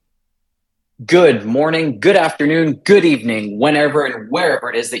Good morning, good afternoon, good evening, whenever and wherever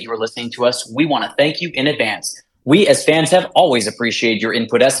it is that you are listening to us. We want to thank you in advance. We as fans have always appreciated your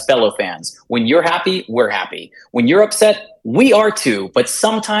input as fellow fans. When you're happy, we're happy. When you're upset, we are too, but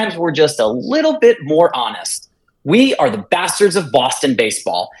sometimes we're just a little bit more honest. We are the Bastards of Boston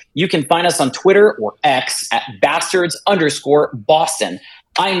Baseball. You can find us on Twitter or X at bastards_Boston.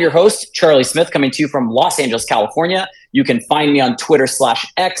 I am your host, Charlie Smith, coming to you from Los Angeles, California. You can find me on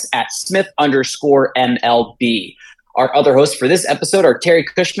Twitter/X at Smith_MLB. Our other hosts for this episode are Terry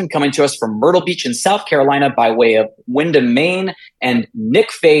Cushman, coming to us from Myrtle Beach in South Carolina by way of Wyndham, Maine, and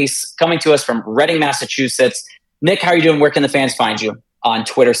Nick Face, coming to us from Reading, Massachusetts. Nick, how are you doing? Where can the fans find you? On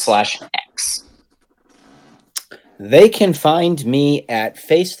Twitter/X. They can find me at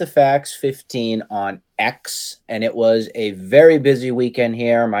FaceTheFacts15 on X, and it was a very busy weekend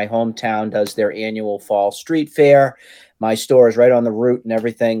here. My hometown does their annual fall street fair. My store is right on the route and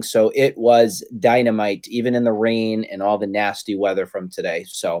everything, so it was dynamite, even in the rain and all the nasty weather from today.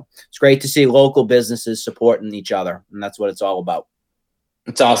 So it's great to see local businesses supporting each other, and that's what it's all about.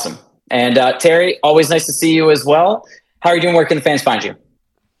 It's awesome. And Terry, always nice to see you as well. How are you doing? Where can the fans find you?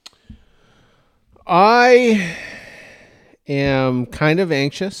 I am kind of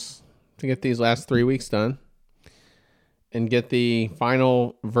anxious to get these last 3 weeks done and get the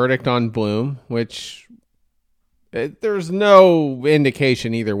final verdict on Bloom, which there's no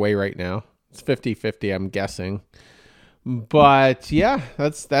indication either way right now. It's 50-50, I'm guessing. But yeah,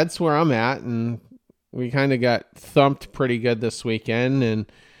 that's where I'm at, and we kind of got thumped pretty good this weekend,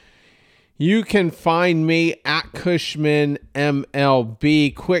 and you can find me at Cushman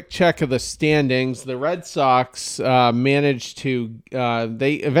MLB. Quick check of the standings. The Red Sox managed to,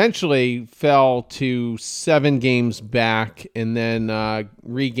 they eventually fell to 7 games back and then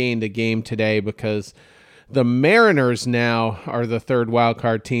regained a game today because the Mariners now are the third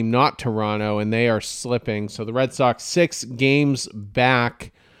wildcard team, not Toronto, and they are slipping. So the Red Sox 6 games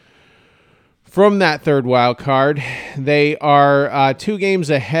back from that third wild card. They are 2 games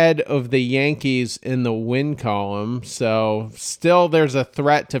ahead of the Yankees in the win column. So still there's a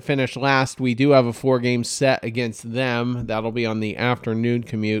threat to finish last. We do have a 4-game set against them. That'll be on the afternoon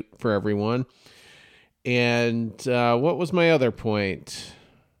commute for everyone. And what was my other point?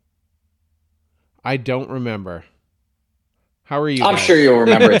 I don't remember. How are you I'm guys? sure you'll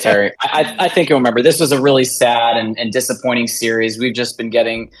remember it, Terry. I think you'll remember. This was a really sad and disappointing series. We've just been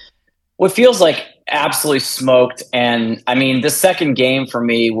getting what feels like absolutely smoked. And I mean, the second game for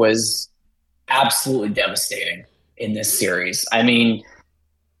me was absolutely devastating in this series. I mean,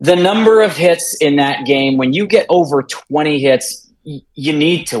 the number of hits in that game, when you get over 20 hits, you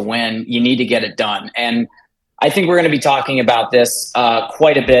need to win. You need to get it done. And I think we're going to be talking about this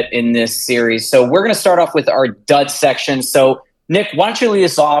quite a bit in this series. So we're going to start off with our dud section. So Nick, why don't you lead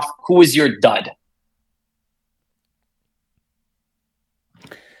us off? Who was your dud?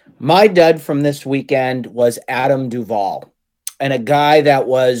 My dud from this weekend was Adam Duvall, and a guy that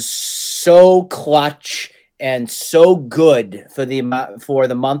was so clutch and so good for the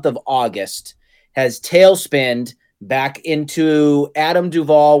month of August has tailspinned back into Adam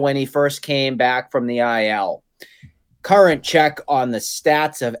Duvall when he first came back from the IL. Current check on the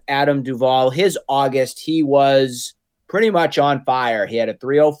stats of Adam Duvall. His August, he was pretty much on fire. He had a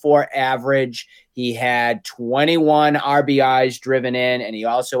 304 average. He had 21 RBIs driven in, and he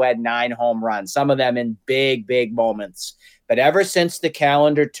also had 9 home runs, some of them in big, big moments. But ever since the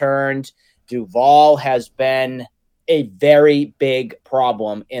calendar turned, Duvall has been a very big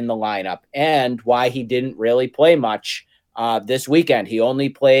problem in the lineup, and why he didn't really play much this weekend. He only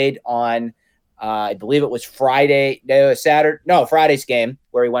played on, I believe it was Friday's game,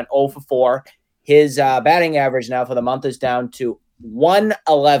 where he went 0 for 4. His batting average now for the month is down to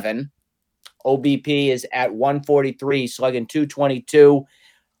 111. OBP is at 143, slugging 222.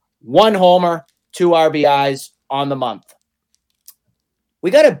 1 homer, 2 RBIs on the month.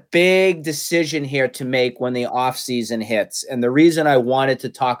 We got a big decision here to make when the offseason hits. And the reason I wanted to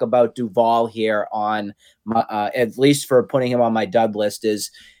talk about Duvall here on my, at least for putting him on my dud list,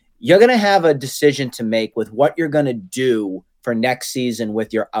 is you're going to have a decision to make with what you're going to do for next season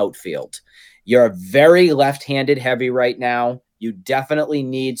with your outfield. You're very left-handed heavy right now. You definitely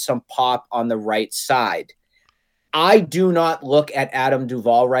need some pop on the right side. I do not look at Adam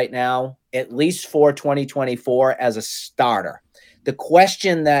Duvall right now, at least for 2024, as a starter. The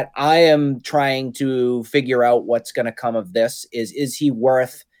question that I am trying to figure out what's going to come of this is he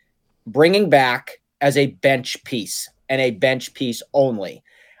worth bringing back as a bench piece and a bench piece only?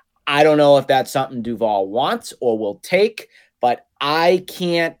 I don't know if that's something Duvall wants or will take, but I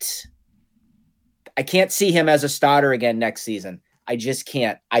can't see him as a starter again next season. I just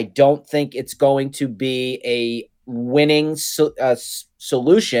can't. I don't think it's going to be a winning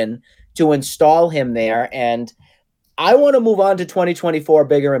solution to install him there. And I want to move on to 2024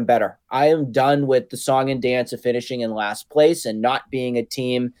 bigger and better. I am done with the song and dance of finishing in last place and not being a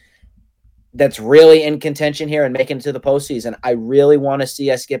team that's really in contention here and making it to the postseason. I really want to see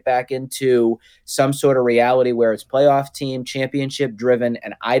us get back into some sort of reality where it's playoff team, championship driven,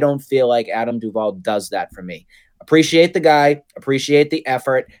 and I don't feel like Adam Duvall does that for me. Appreciate the guy, appreciate the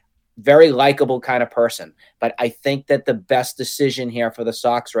effort, very likable kind of person. But I think that the best decision here for the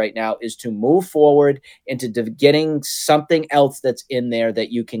Sox right now is to move forward into getting something else that's in there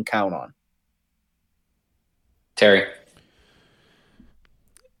that you can count on. Terry.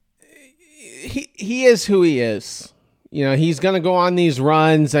 He is who he is. You know, he's going to go on these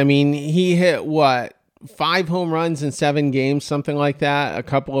runs. I mean, he hit 5 home runs in 7 games, something like that. A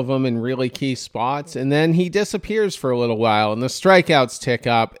couple of them in really key spots. And then he disappears for a little while and the strikeouts tick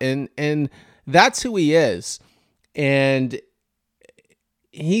up and that's who he is. And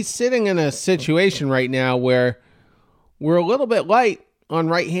he's sitting in a situation right now where we're a little bit light on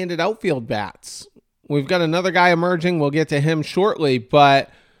right-handed outfield bats. We've got another guy emerging. We'll get to him shortly,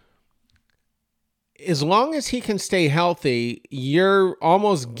 but as long as he can stay healthy, you're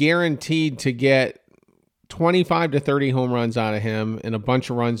almost guaranteed to get 25 to 30 home runs out of him and a bunch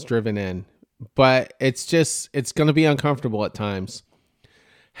of runs driven in. But it's going to be uncomfortable at times.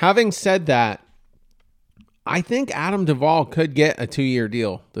 Having said that, I think Adam Duvall could get a 2-year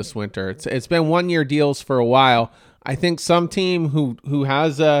deal this winter. It's been 1-year deals for a while. I think some team who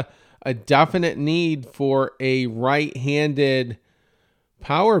has a definite need for a right-handed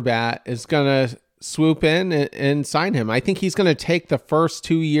power bat is going to swoop in and sign him. I think he's going to take the first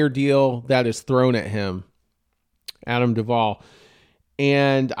 2-year deal that is thrown at him, Adam Duvall.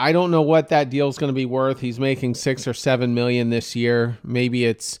 And I don't know what that deal is going to be worth. He's making $6 or $7 million this year. Maybe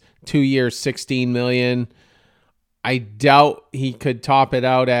it's 2 years, $16 million. I doubt he could top it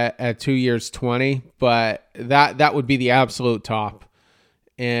out at 2 years, 20, but that would be the absolute top.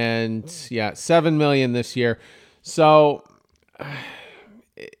 And yeah, $7 million this year. So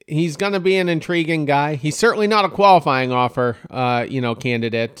he's going to be an intriguing guy. He's certainly not a qualifying offer,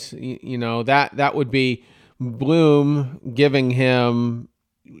 candidate. That would be Bloom giving him,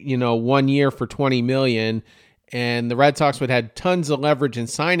 1 year for $20 million, and the Red Sox would have tons of leverage in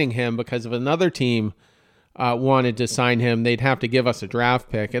signing him because if another team wanted to sign him, they'd have to give us a draft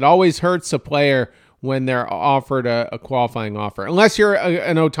pick. It always hurts a player when they're offered a qualifying offer, unless you're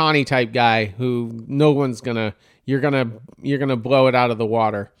an Ohtani type guy who no one's you're gonna blow it out of the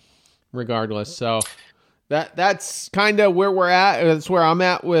water regardless. So that's kind of where we're at. That's where I'm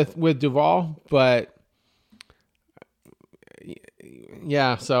at with Duvall, but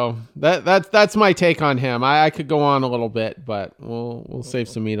yeah, so that's my take on him. I could go on a little bit, but we'll save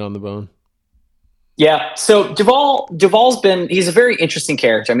some meat on the bone. Yeah, so he's a very interesting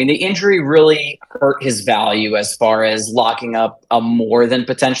character. I mean, the injury really hurt his value as far as locking up a more than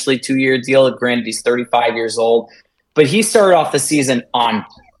potentially 2-year deal. Granted, he's 35 years old, but he started off the season on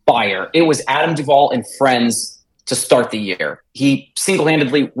fire. It was Adam Duvall and friends to start the year. He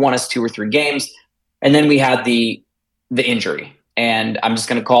single-handedly won us 2 or 3 games, and then we had the injury. And I'm just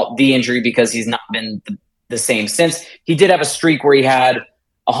going to call it the injury because he's not been the same since. He did have a streak where he had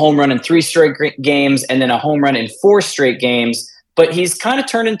a home run in 3 straight games and then a home run in 4 straight games. But he's kind of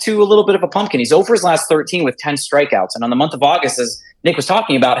turned into a little bit of a pumpkin. He's over his last 13 with 10 strikeouts. And on the month of August, as Nick was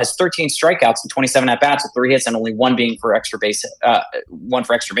talking about, has 13 strikeouts and 27 at-bats with 3 hits and only one being for extra one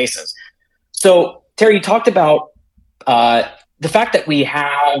for extra bases. So, Terry, you talked about the fact that we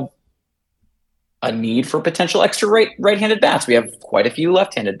have a need for potential extra right-handed bats. We have quite a few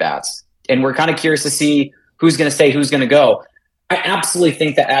left-handed bats. And we're kind of curious to see who's going to stay, who's going to go. I absolutely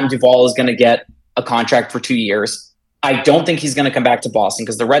think that Adam Duvall is going to get a contract for 2 years. I don't think he's going to come back to Boston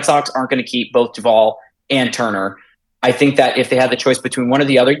because the Red Sox aren't going to keep both Duvall and Turner. I think that if they had the choice between one or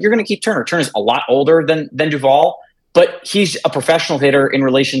the other, you're going to keep Turner. Turner's a lot older than Duvall, but he's a professional hitter in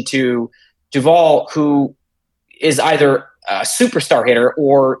relation to Duvall, who is either a superstar hitter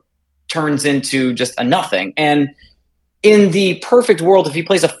or turns into just a nothing. And in the perfect world, if he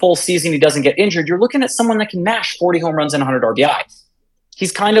plays a full season, he doesn't get injured, you're looking at someone that can mash 40 home runs and 100 RBIs.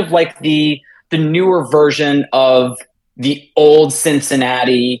 He's kind of like the newer version of the old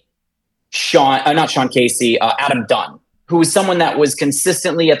Cincinnati Adam Dunn, who was someone that was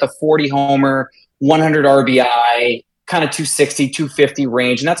consistently at the 40 homer, 100 RBI, kind of 260, 250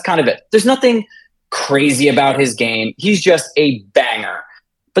 range. And that's kind of it. There's nothing crazy about his game. He's just a banger.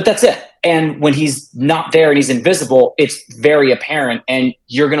 But that's it. And when he's not there and he's invisible, it's very apparent, and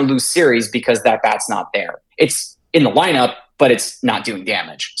you're going to lose series because that bat's not there. It's in the lineup, but it's not doing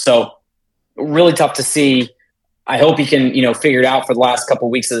damage. So really tough to see. I hope he can, figure it out for the last couple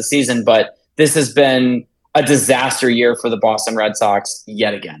of weeks of the season, but this has been a disaster year for the Boston Red Sox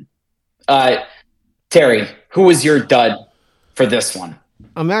yet again. Terry, who was your dud for this one?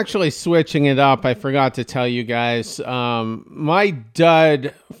 I'm actually switching it up. I forgot to tell you guys. My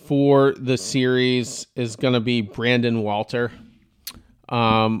dud for the series is going to be Brandon Walter.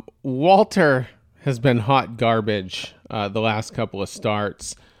 Walter has been hot garbage the last couple of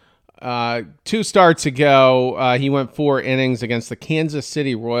starts. 2 starts ago, he went 4 innings against the Kansas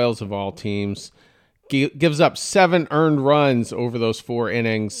City Royals of all teams. Gives up 7 earned runs over those 4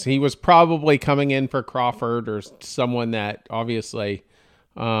 innings. He was probably coming in for Crawford or someone that obviously,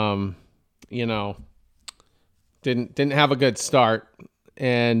 didn't have a good start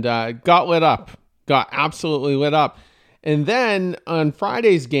and got lit up. Got absolutely lit up. And then on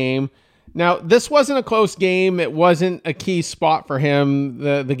Friday's game, now this wasn't a close game. It wasn't a key spot for him.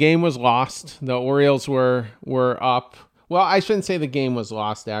 The game was lost. The Orioles were up. Well, I shouldn't say the game was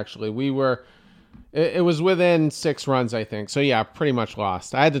lost, actually. It was within 6 runs, I think. So yeah, pretty much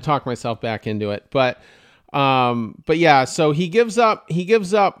lost. I had to talk myself back into it. But yeah, so he gives up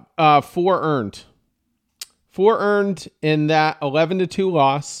 4 earned. 4 earned in that 11-2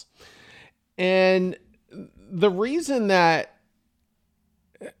 loss. And the reason that's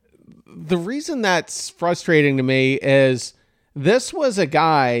frustrating to me is this was a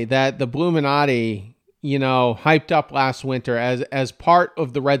guy that the Bluminati, hyped up last winter as part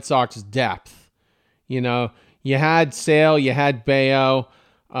of the Red Sox depth. You had Sale, you had Bayo,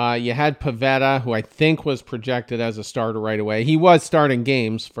 you had Pivetta, who I think was projected as a starter right away. He was starting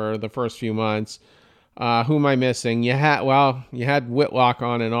games for the first few months. Who am I missing? You had Whitlock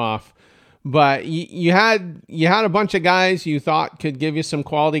on and off. But you had a bunch of guys you thought could give you some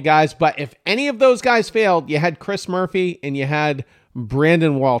quality guys. But if any of those guys failed, you had Chris Murphy and you had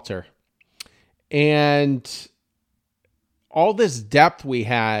Brandon Walter. And all this depth we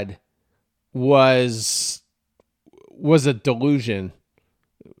had was a delusion,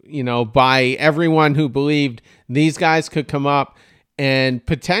 by everyone who believed these guys could come up and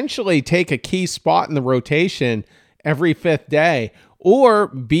potentially take a key spot in the rotation every 5th day. Or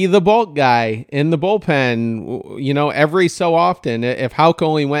be the bulk guy in the bullpen, every so often. If Houck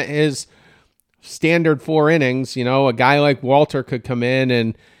only went his standard 4 innings, a guy like Walter could come in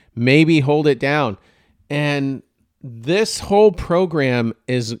and maybe hold it down. And this whole program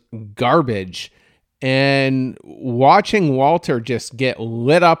is garbage. And watching Walter just get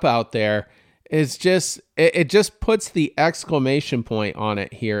lit up out there is it just puts the exclamation point on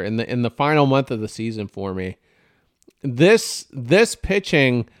it here in the final month of the season for me. This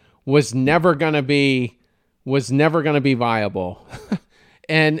pitching was never going to be viable.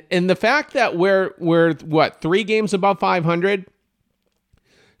 and the fact that we're 3 games above 500,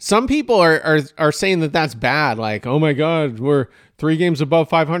 some people are saying that that's bad. Like, oh my God, we're 3 games above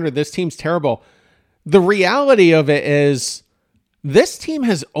 500. This team's terrible. The reality of it is this team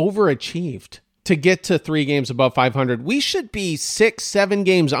has overachieved to get to 3 games above 500. We should be 6-7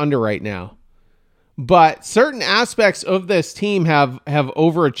 games under right now. But certain aspects of this team have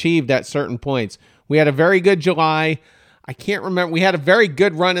overachieved at certain points. We had a very good July. I can't remember. We had a very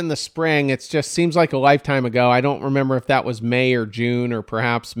good run in the spring. It just seems like a lifetime ago. I don't remember if that was May or June or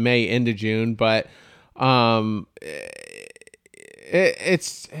perhaps May into June. But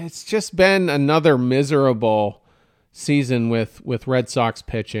it's just been another miserable season with Red Sox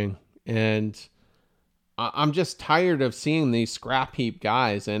pitching. And I'm just tired of seeing these scrap heap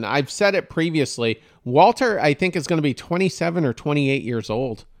guys. And I've said it previously. Walter, I think, is going to be 27 or 28 years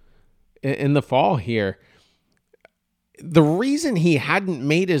old in the fall here. The reason he hadn't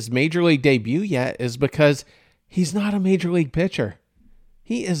made his major league debut yet is because he's not a major league pitcher.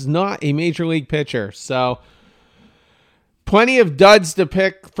 He is not a major league pitcher. So plenty of duds to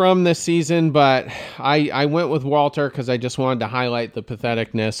pick from this season, but I went with Walter because I just wanted to highlight the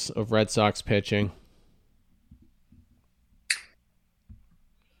patheticness of Red Sox pitching.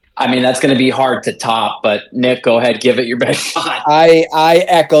 I mean, that's going to be hard to top, but Nick, go ahead, give it your best shot. I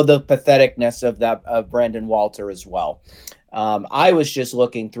echo the patheticness of Brandon Walter as well. I was just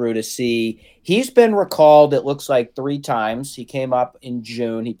looking through to see he's been recalled. It looks like 3 times. He came up in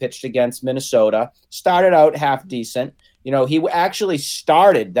June. He pitched against Minnesota. Started out half decent. He actually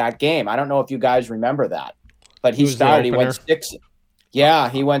started that game. I don't know if you guys remember that, but he started. He went 6. Yeah,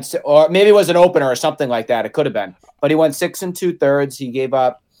 he went, or maybe it was an opener or something like that. It could have been, but he went 6 2/3. He gave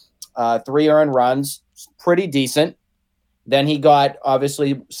up 3 earned runs, pretty decent. Then he got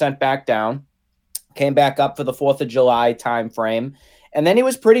obviously sent back down, came back up for the 4th of July time frame, And then he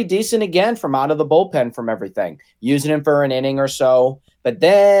was pretty decent again from out of the bullpen from everything, using him for an inning or so. But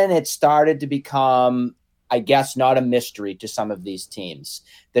then it started to become, I guess, not a mystery to some of these teams.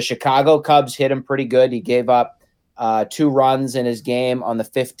 The Chicago Cubs hit him pretty good. He gave up 2 runs in his game on the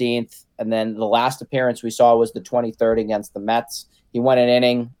 15th. And then the last appearance we saw was the 23rd against the Mets. He went an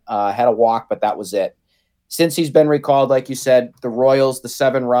inning, had a walk, but that was it. Since he's been recalled, like you said, the Royals, the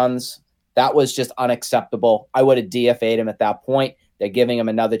 7 runs, that was just unacceptable. I would have DFA'd him at that point. They're giving him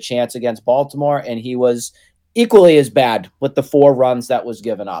another chance against Baltimore, and he was equally as bad with the 4 runs that was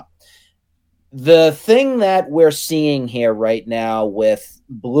given up. The thing that we're seeing here right now with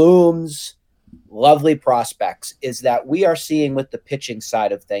Bloom's lovely prospects is that we are seeing with the pitching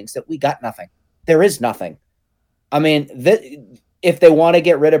side of things that we got nothing. There is nothing. I mean, if they want to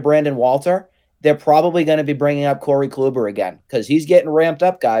get rid of Brandon Walter, they're probably going to be bringing up Corey Kluber again because he's getting ramped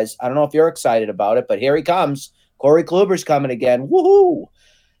up, guys. I don't know if you're excited about it, but here he comes. Corey Kluber's coming again. Woohoo!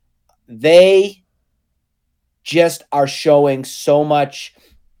 They just are showing so much.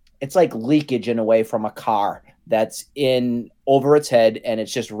 It's like leakage in a way from a car that's in over its head and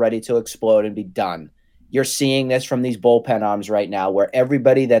it's just ready to explode and be done. You're seeing this from these bullpen arms right now where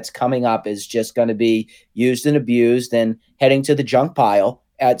everybody that's coming up is just going to be used and abused and heading to the junk pile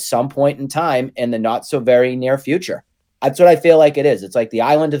at some point in time in the not so very near future. That's what I feel like it is. It's like the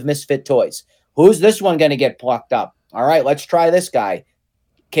island of misfit toys. Who's this one going to get plucked up? All right, let's try this guy.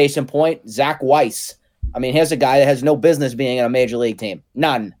 Case in point, Zach Weiss. I mean, here's a guy that has no business being in a major league team.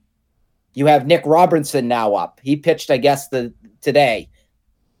 None. You have Nick Robertson now up. He pitched, I guess, today.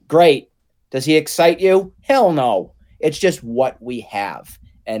 Great. Does he excite you? Hell no. It's just what we have.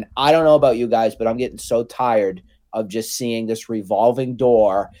 And I don't know about you guys, but I'm getting so tired of just seeing this revolving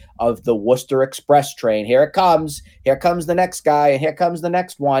door of the Worcester Express train. Here it comes. Here comes the next guy. And here comes the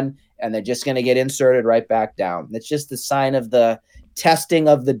next one. And they're just going to get inserted right back down. It's just the sign of the testing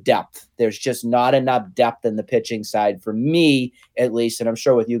of the depth. There's just not enough depth in the pitching side for me, at least, and I'm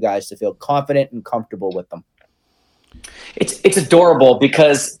sure with you guys, to feel confident and comfortable with them. It's adorable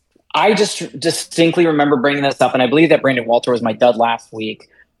because I just distinctly remember bringing this up, and I believe that Brandon Walter was my dud last week,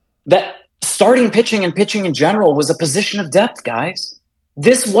 that starting pitching and pitching in general was a position of depth, guys.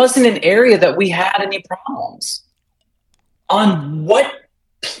 This wasn't an area that we had any problems. On what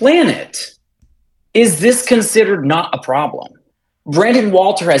planet is this considered not a problem? Brandon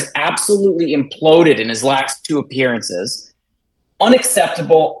Walter has absolutely imploded in his last 2 appearances.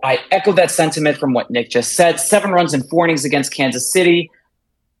 Unacceptable. I echo that sentiment from what Nick just said. 7 runs in 4 innings against Kansas City.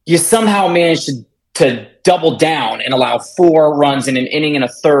 You somehow managed to double down and allow 4 runs in an inning and a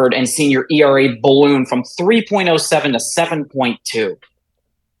third and seen your ERA balloon from 3.07 to 7.2.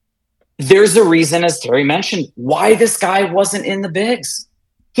 There's a reason, as Terry mentioned, why this guy wasn't in the bigs.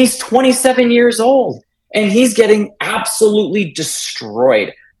 He's 27 years old. And he's getting absolutely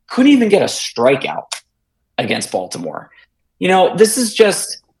destroyed. Couldn't even get a strikeout against Baltimore. You know, this is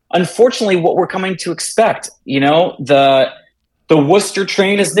just, unfortunately, what we're coming to expect. You know, the Worcester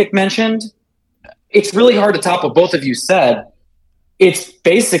train, as Nick mentioned, it's really hard to top what both of you said. It's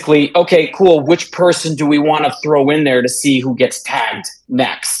basically, okay, cool, which person do we want to throw in there to see who gets tagged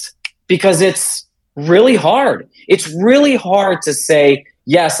next? Because it's really hard. It's really hard to say,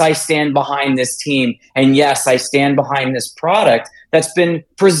 yes, I stand behind this team, and yes, I stand behind this product that's been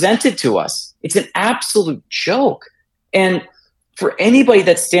presented to us. It's an absolute joke. And for anybody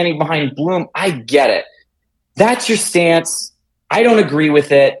that's standing behind Bloom, I get it. That's your stance. I don't agree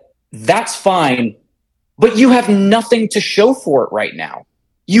with it. That's fine. But you have nothing to show for it right now.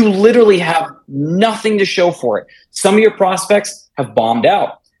 You literally have nothing to show for it. Some of your prospects have bombed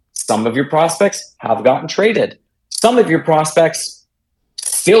out. Some of your prospects have gotten traded. Some of your prospects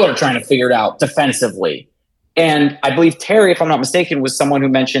still are trying to figure it out defensively. And I believe Terry, if I'm not mistaken, was someone who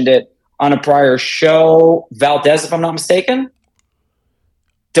mentioned it on a prior show. Valdez, if I'm not mistaken.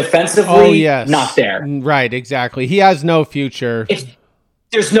 Defensively, not there. Right, exactly. He has no future.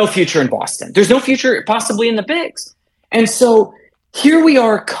 There's no future in Boston. There's no future possibly in the bigs. And so here we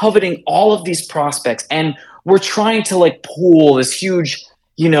are coveting all of these prospects, and we're trying to like pool this huge,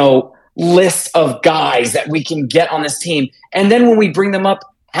 list of guys that we can get on this team. And then when we bring them up,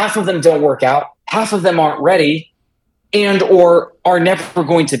 half of them don't work out, half of them aren't ready and or are never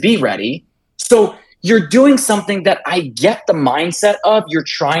going to be ready. So you're doing something that I get the mindset of. You're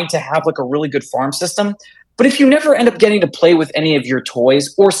trying to have like a really good farm system. But if you never end up getting to play with any of your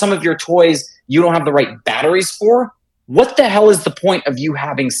toys, or some of your toys you don't have the right batteries for, what the hell is the point of you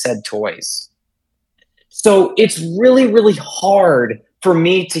having said toys? So it's really, really hard for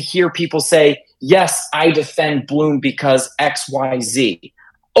me to hear people say, yes, I defend Bloom because X, Y, Z.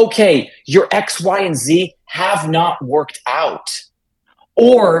 Okay, your X, Y, and Z have not worked out.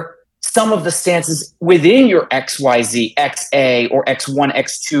 or some of the stances within your XYZ, XA, or X1,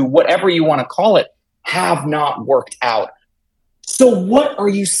 X2, whatever you want to call it, have not worked out. So what are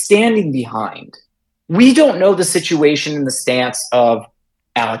you standing behind? We don't know the situation in the stance of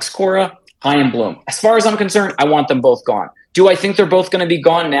Alex Cora, Chaim Bloom. As far as I'm concerned, I want them both gone. Do I think they're both going to be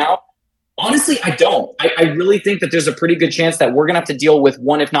gone now? Honestly, I don't. I really think that there's a pretty good chance that we're going to have to deal with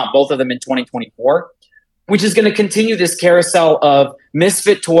one, if not both of them in 2024, which is going to continue this carousel of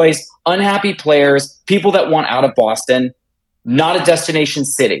misfit toys, unhappy players, people that want out of Boston, not a destination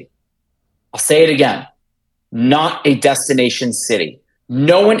city. I'll say it again. Not a destination city.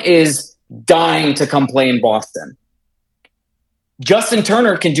 No one is dying to come play in Boston. Justin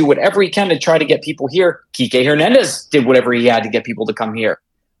Turner can do whatever he can to try to get people here. Kike Hernandez did whatever he had to get people to come here.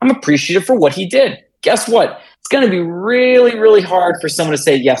 I'm appreciative for what he did. Guess what? It's going to be really, really hard for someone to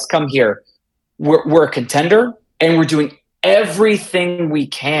say, yes, come here. We're a contender, and we're doing everything we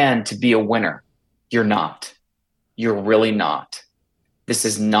can to be a winner. You're not. You're really not. This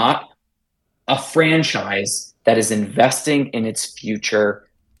is not a franchise that is investing in its future.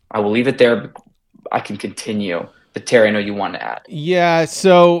 I will leave it there. I can continue. But Terry, I know you want to add. Yeah,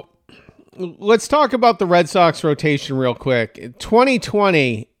 so let's talk about the Red Sox rotation real quick.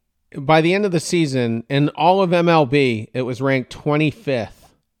 2020, by the end of the season, in all of MLB, it was ranked 25th.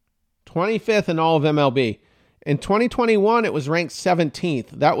 25th in all of MLB. In 2021, it was ranked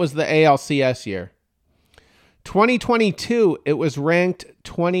 17th. That was the ALCS year. 2022, it was ranked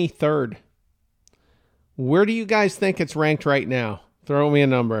 23rd. Where do you guys think it's ranked right now? Throw me a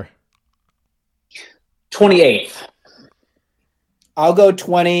number. 28th. I'll go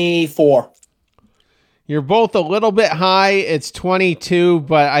 24. You're both a little bit high. It's 22,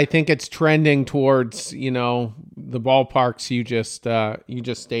 but I think it's trending towards, the ballparks you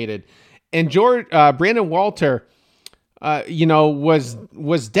just stated. And Brandon Walter,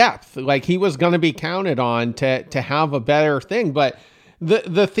 was depth. Like, he was going to be counted on to have a better thing, but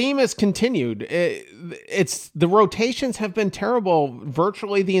the theme has continued. It's the rotations have been terrible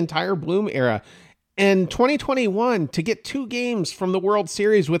virtually the entire Bloom era. In 2021, to get 2 games from the World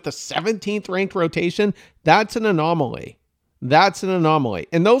Series with the 17th ranked rotation, that's an anomaly.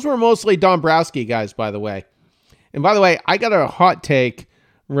 And those were mostly Dombrowski guys, by the way. And by the way, I got a hot take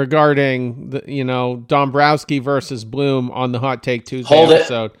regarding the, Dombrowski versus Bloom on the Hot Take Tuesday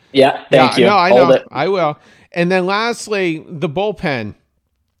episode. Yeah, thank you. No, I know. I will. And then lastly, the bullpen.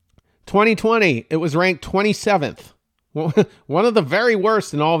 2020, it was ranked 27th. One of the very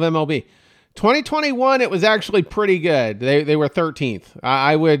worst in all of MLB. 2021, it was actually pretty good. They were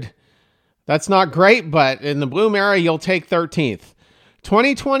 13th. That's not great, but in the Bloom era, you'll take 13th.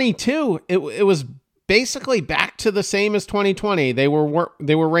 2022, it was basically back to the same as 2020. They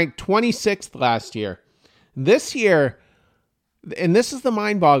were ranked 26th last year. This year, and this is the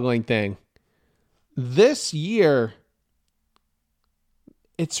mind-boggling thing, this year,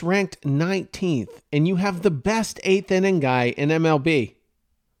 it's ranked 19th, and you have the best 8th inning guy in MLB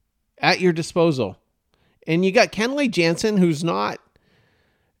at your disposal. And you got Kenley Jansen, who's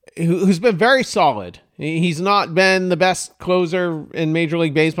been very solid. He's not been the best closer in Major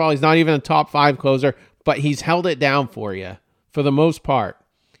League Baseball. He's not even a top 5 closer, but he's held it down for you for the most part.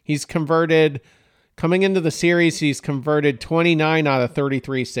 He's converted, coming into the series, he's converted 29 out of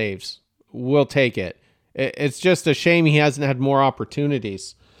 33 saves. We'll take it. It's just a shame he hasn't had more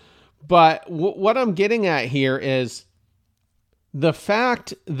opportunities. But what I'm getting at here is the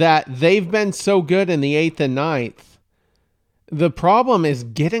fact that they've been so good in the 8th and 9th, the problem is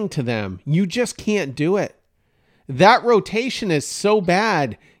getting to them. You just can't do it. That rotation is so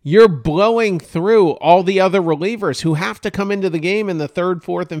bad, you're blowing through all the other relievers who have to come into the game in the 3rd,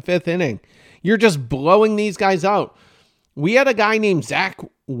 4th, and 5th inning. You're just blowing these guys out. We had a guy named Zach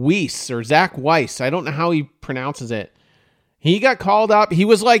Weiss. I don't know how he pronounces it. He got called up. He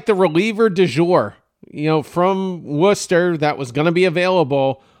was like the reliever du jour, from Worcester that was going to be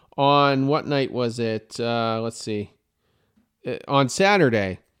available on what night was it? Let's see. On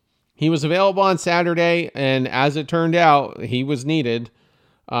Saturday. He was available on Saturday, and as it turned out, he was needed.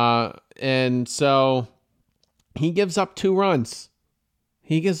 And so he gives up 2 runs.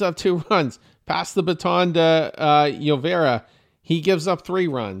 Pass the baton to Yovera. He gives up 3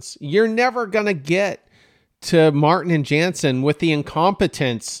 runs. You're never going to get to Martin and Jansen with the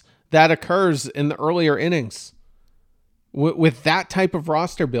incompetence that occurs in the earlier innings. With that type of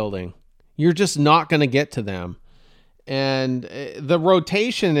roster building, you're just not going to get to them. And the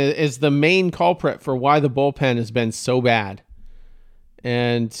rotation is the main culprit for why the bullpen has been so bad.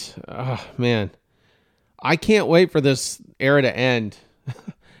 And, man, I can't wait for this era to end.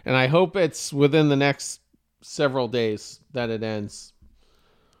 And I hope it's within the next several days that it ends.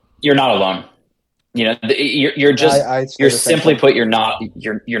 You're not alone. You know, you're just you're simply put, you're not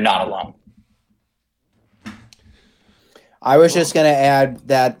alone. I was just going to add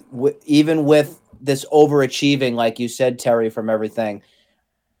that even with this overachieving, like you said, Terry, from everything,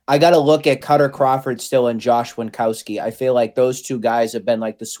 I got to look at Cutter Crawford still and Josh Winkowski. I feel like those two guys have been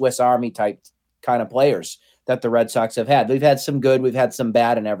like the Swiss Army type kind of players that the Red Sox have had. We've had some good, we've had some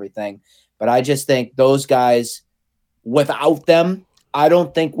bad and everything. But I just think those guys, without them, I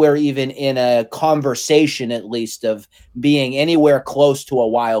don't think we're even in a conversation, at least, of being anywhere close to a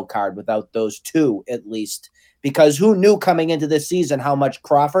wild card without those two, at least. Because who knew coming into this season how much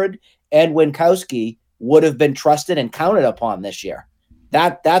Crawford and Winkowski would have been trusted and counted upon this year?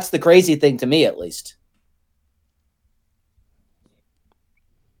 That's the crazy thing to me, at least.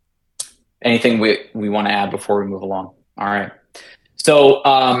 Anything we want to add before we move along? All right. So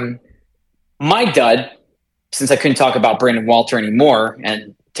my dud, since I couldn't talk about Brandon Walter anymore,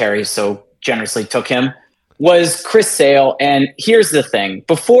 and Terry so generously took him, was Chris Sale. And here's the thing.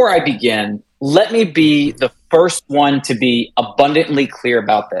 Before I begin, let me be the first one to be abundantly clear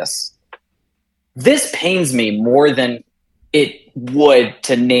about this. This pains me more than it would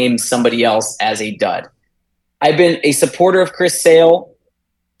to name somebody else as a dud. I've been a supporter of Chris Sale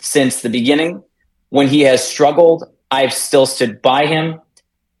since the beginning. When he has struggled, I've still stood by him.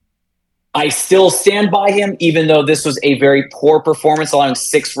 I still stand by him, even though this was a very poor performance, allowing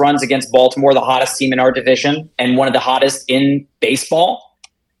 6 runs against Baltimore, the hottest team in our division and one of the hottest in baseball.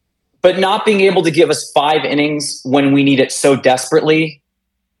 But not being able to give us 5 innings when we need it so desperately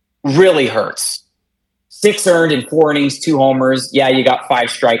really hurts. 6 earned in 4 innings, 2 homers. Yeah, you got 5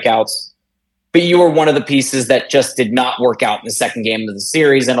 strikeouts. But you were one of the pieces that just did not work out in the second game of the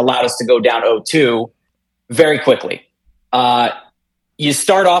series and allowed us to go down 0-2 very quickly. You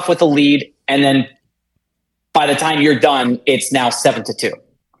start off with a lead, and then by the time you're done, it's now 7-2.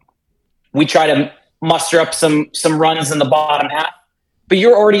 We try to muster up some runs in the bottom half, but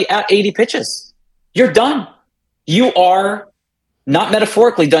you're already at 80 pitches. You're done. You are not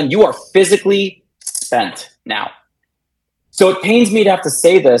metaphorically done. You are physically spent now. So it pains me to have to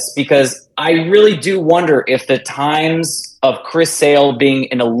say this because I really do wonder if the times of Chris Sale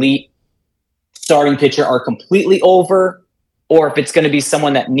being an elite starting pitcher are completely over, or if it's going to be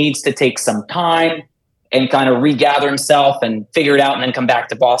someone that needs to take some time and kind of regather himself and figure it out and then come back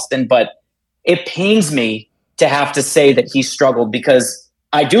to Boston. But it pains me to have to say that he struggled because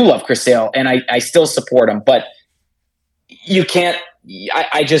I do love Chris Sale and I still support him. But you can't –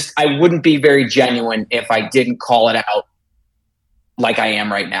 I wouldn't be very genuine if I didn't call it out like I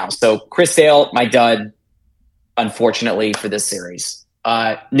am right now. So Chris Sale, my dud, unfortunately, for this series.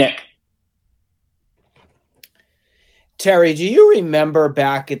 Nick. Terry, do you remember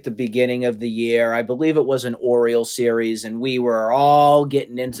back at the beginning of the year, I believe it was an Orioles series, and we were all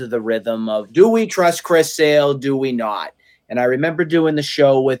getting into the rhythm of, do we trust Chris Sale? Do we not? And I remember doing the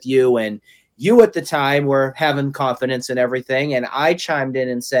show with you, and you at the time were having confidence in everything, and I chimed in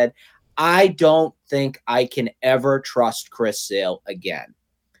and said, I don't think I can ever trust Chris Sale again.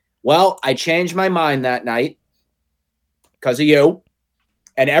 Well, I changed my mind that night because of you,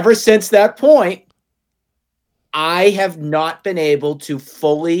 and ever since that point, I have not been able to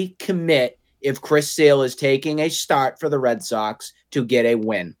fully commit if Chris Sale is taking a start for the Red Sox to get a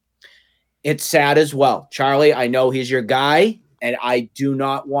win. It's sad as well. Charlie, I know he's your guy, and I do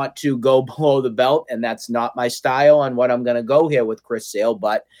not want to go below the belt, and that's not my style on what I'm going to go here with Chris Sale,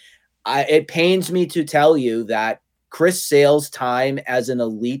 but it pains me to tell you that Chris Sale's time as an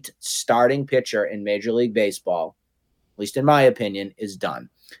elite starting pitcher in Major League Baseball, at least in my opinion, is done.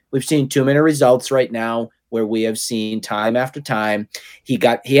 We've seen too many results right now where we have seen time after time. He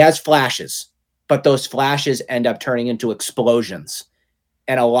has flashes, but those flashes end up turning into explosions.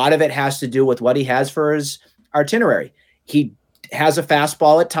 And a lot of it has to do with what he has for his itinerary. He has a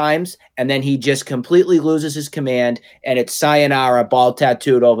fastball at times, and then he just completely loses his command, and it's sayonara, ball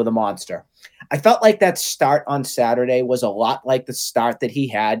tattooed over the monster. I felt like that start on Saturday was a lot like the start that he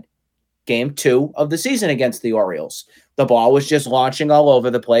had game 2 of the season against the Orioles. The ball was just launching all over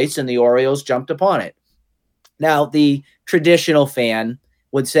the place, and the Orioles jumped upon it. Now, the traditional fan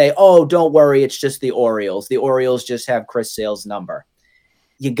would say, oh, don't worry, it's just the Orioles. The Orioles just have Chris Sale's number.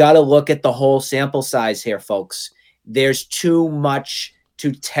 You got to look at the whole sample size here, folks. There's too much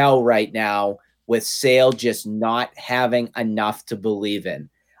to tell right now with Sale just not having enough to believe in.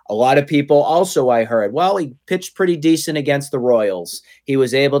 A lot of people also, I heard, well, he pitched pretty decent against the Royals. He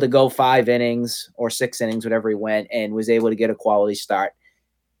was able to go 5 innings or 6 innings, whatever he went, and was able to get a quality start.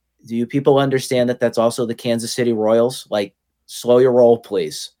 Do you people understand that that's also the Kansas City Royals? Like, slow your roll,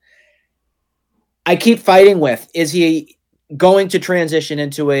 please. I keep fighting with, is he going to transition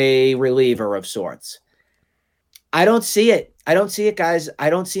into a reliever of sorts. I don't see it. I don't see it, guys. I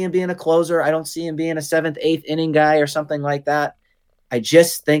don't see him being a closer. I don't see him being a 7th, 8th inning guy or something like that. I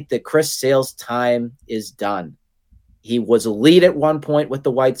just think that Chris Sale's time is done. He was a lead at one point with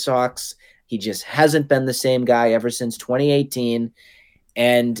the White Sox. He just hasn't been the same guy ever since 2018.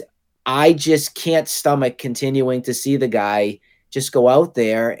 And I just can't stomach continuing to see the guy just go out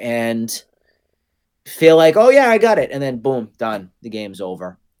there and feel like, oh, yeah, I got it. And then, boom, done. The game's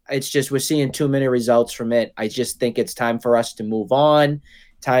over. It's just we're seeing too many results from it. I just think it's time for us to move on,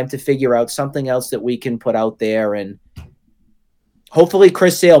 time to figure out something else that we can put out there. And hopefully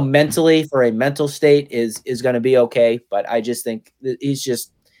Chris Sale mentally, for a mental state, is going to be okay. But I just think he's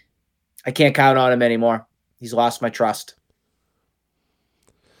just – I can't count on him anymore. He's lost my trust.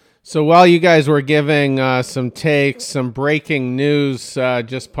 So while you guys were giving some takes, some breaking news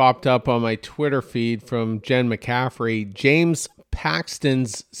just popped up on my Twitter feed from Jen McCaffrey. James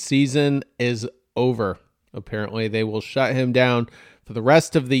Paxton's season is over. Apparently, they will shut him down for the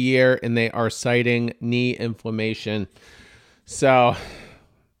rest of the year, and they are citing knee inflammation. So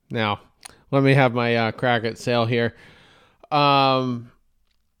now let me have my crack at Sale here.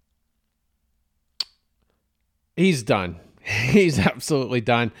 He's done. He's absolutely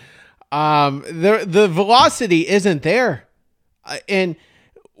done. The velocity isn't there. And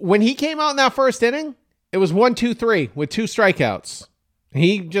when he came out in that first inning, it was 1-2-3 with 2 strikeouts.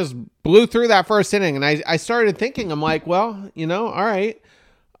 He just blew through that first inning. And I started thinking, I'm like, well, all right.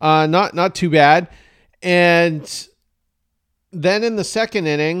 Not too bad. And then in the second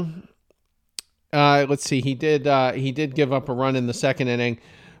inning, let's see, he did give up a run in the second inning.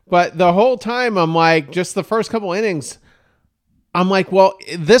 But the whole time, I'm like, just the first couple innings, I'm like, well,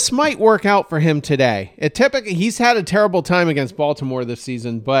 this might work out for him today. He's had a terrible time against Baltimore this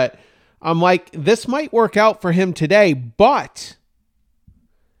season, but I'm like, this might work out for him today. But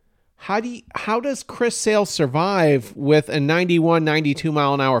how does Chris Sale survive with a 91, 92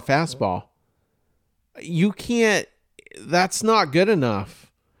 mile an hour fastball? You can't. That's not good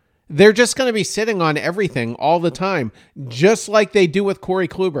enough. They're just going to be sitting on everything all the time, just like they do with Corey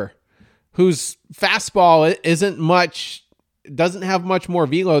Kluber, whose fastball doesn't have much more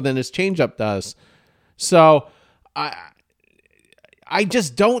velo than his changeup does. So I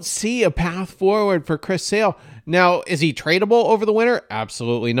just don't see a path forward for Chris Sale. Now, is he tradable over the winter?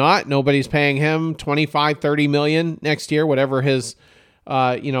 Absolutely not. Nobody's paying him $25-30 million next year, whatever his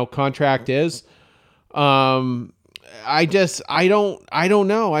contract is. I don't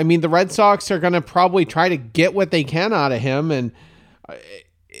know. I mean, the Red Sox are going to probably try to get what they can out of him, and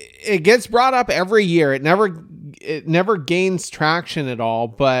it gets brought up every year. It never gains traction at all,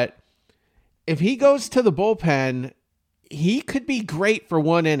 but if he goes to the bullpen, he could be great for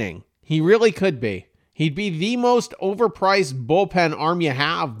one inning. He really could be. He'd be the most overpriced bullpen arm you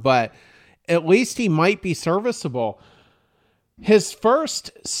have, but at least he might be serviceable. His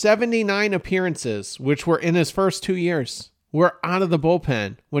first 79 appearances, which were in his first 2 years, were out of the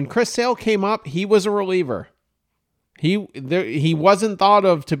bullpen. When Chris Sale came up, he was a reliever. He wasn't thought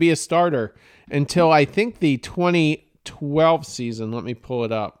of to be a starter until I think the 2012 season. Let me pull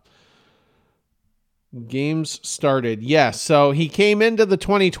it up. Games started. Yes, so he came into the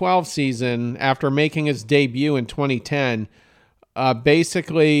 2012 season after making his debut in 2010,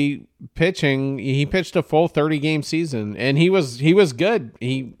 basically pitching. He pitched a full 30-game season, and he was good.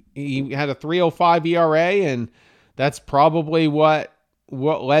 He had a 3.05 ERA, and that's probably what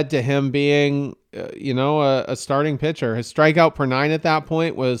led to him being a starting pitcher. His strikeout per 9 at that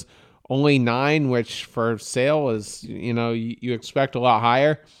point was only 9, which for Sale is, you expect a lot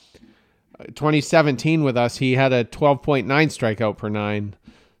higher. 2017 with us, he had a 12.9 strikeout per 9.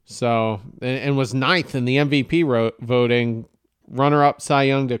 So, and was 9th in the MVP voting, runner-up Cy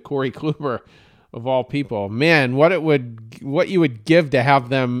Young to Corey Kluber, of all people. Man, what you would give to have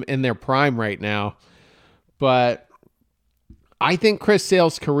them in their prime right now. But I think Chris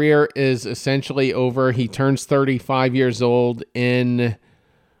Sale's career is essentially over. He turns 35 years old in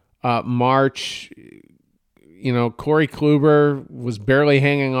March. Corey Kluber was barely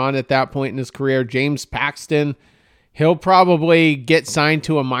hanging on at that point in his career. James Paxton, he'll probably get signed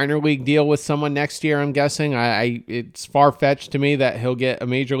to a minor league deal with someone next year, I'm guessing. It's far-fetched to me that he'll get a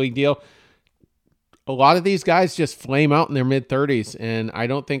major league deal. A lot of these guys just flame out in their mid-30s, and I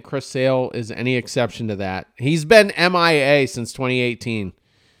don't think Chris Sale is any exception to that. He's been MIA since 2018,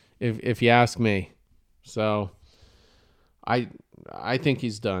 if you ask me. So I think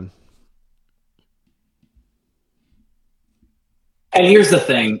he's done. And here's the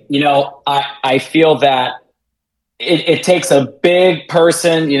thing, I feel that it takes a big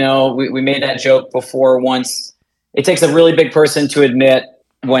person. We made that joke before once. it takes a really big person to admit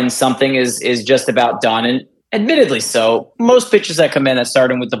when something is just about done. And admittedly so, most pitchers that come in that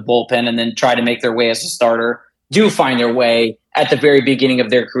start in with the bullpen and then try to make their way as a starter do find their way at the very beginning of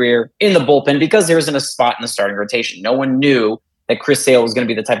their career in the bullpen because there isn't a spot in the starting rotation. No one knew that Chris Sale was going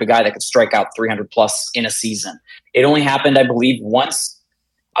to be the type of guy that could strike out 300 plus in a season. It only happened, I believe, once.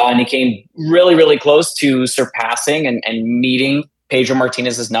 And he came really, really close to surpassing and meeting Pedro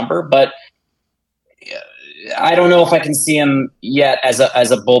Martinez's number. But I don't know if I can see him yet as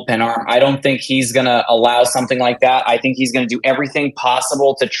a bullpen arm. I don't think he's going to allow something like that. I think he's going to do everything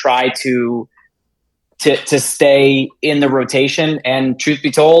possible to try to stay in the rotation. And truth be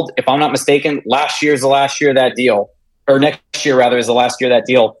told, if I'm not mistaken, last year is the last year of that deal. Or next year, rather, is the last year of that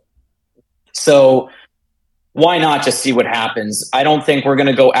deal. So why not just see what happens? I don't think we're going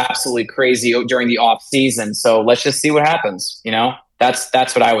to go absolutely crazy during the off season. So let's just see what happens.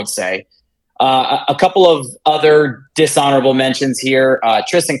 That's what I would say. A couple of other dishonorable mentions here.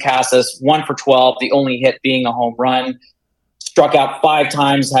 Tristan Casas, 1 for 12, the only hit being a home run. Struck out 5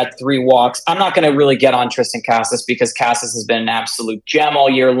 times, had 3 walks. I'm not going to really get on Tristan Casas because Casas has been an absolute gem all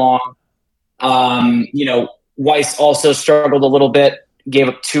year long. Weiss also struggled a little bit, gave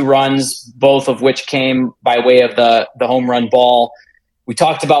up 2 runs, both of which came by way of the home run ball. We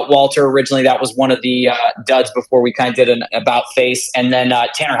talked about Walter originally. That was one of the duds before we kind of did an about face. And then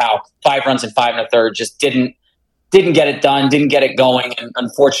Tanner Houck, 5 runs and 5 1/3, just didn't get it done, didn't get it going, and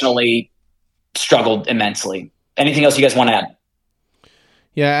unfortunately struggled immensely. Anything else you guys want to add?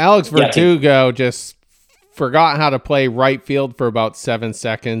 Yeah, Alex Verdugo just forgot how to play right field for about 7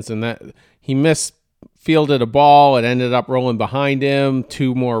 seconds, and that he misfielded a ball. It ended up rolling behind him.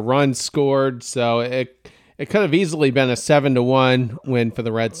 2 more runs scored, so it could have easily been a 7-1 win for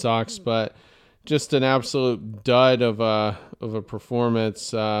the Red Sox, but just an absolute dud of a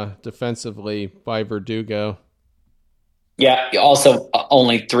performance defensively by Verdugo. Yeah, also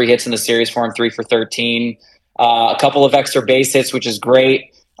only 3 hits in the series for him, 3 for 13. A couple of extra base hits, which is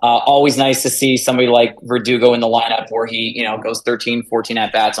great. Always nice to see somebody like Verdugo in the lineup where he, goes 13, 14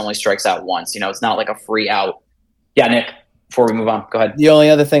 at-bats, only strikes out once. It's not like a free out. Yeah, Nick, before we move on, go ahead. The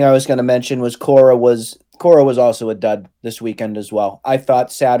only other thing I was going to mention was Cora was also a dud this weekend as well. I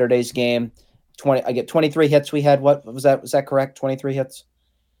thought Saturday's game, 23 hits we had. What was that? Was that correct? 23 hits?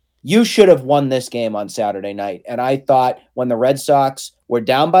 You should have won this game on Saturday night. And I thought when the Red Sox were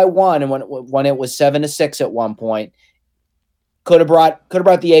down by 1 and when it was 7-6 at one point, could have brought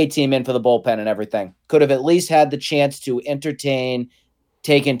the A team in for the bullpen and everything. Could have at least had the chance to entertain,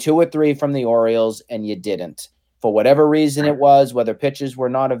 taking 2 or 3 from the Orioles, and you didn't. For whatever reason it was, whether pitches were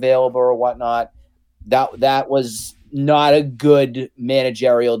not available or whatnot, that was not a good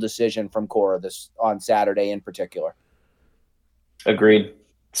managerial decision from Cora this on Saturday in particular. Agreed.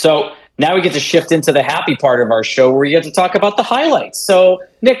 So now we get to shift into the happy part of our show where we get to talk about the highlights. So,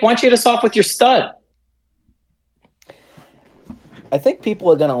 Nick, why don't you hit us off with your stud? I think people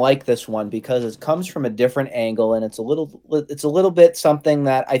are going to like this one because it comes from a different angle, and it's a little bit something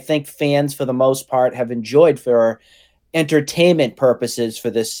that I think fans, for the most part, have enjoyed for entertainment purposes for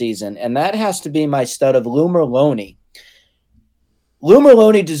this season, and that has to be my stud of Lou Merloni. Lou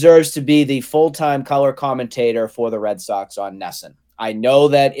Merloni deserves to be the full-time color commentator for the Red Sox on NESN. I know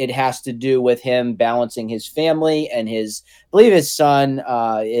that it has to do with him balancing his family and I believe his son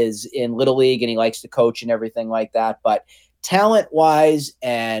is in Little League and he likes to coach and everything like that. But talent-wise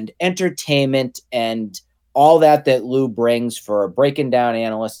and entertainment and all that Lou brings for breaking down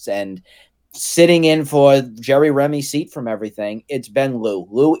analysts and sitting in for Jerry Remy's seat from everything, it's been Lou.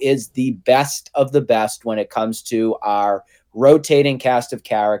 Lou is the best of the best when it comes to our rotating cast of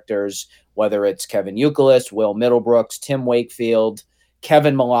characters, whether it's Kevin Youkilis, Will Middlebrooks, Tim Wakefield,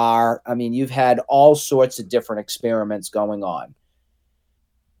 Kevin Millar. I mean, you've had all sorts of different experiments going on.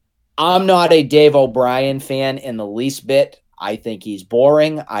 I'm not a Dave O'Brien fan in the least bit. I think he's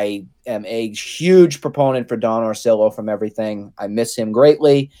boring. I am a huge proponent for Don Orsillo from everything. I miss him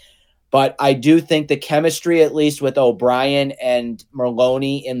greatly. But I do think the chemistry, at least with O'Brien and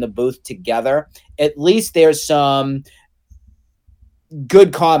Merloni in the booth together, at least there's some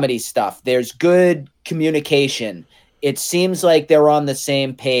good comedy stuff. There's good communication. It seems like they're on the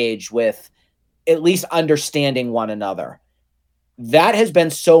same page with at least understanding one another. That has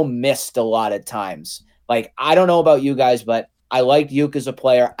been so missed a lot of times. Like, I don't know about you guys, but I liked Houck as a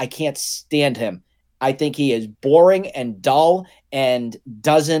player. I can't stand him. I think he is boring and dull and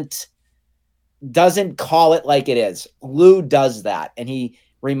doesn't call it like it is. Lou does that, and he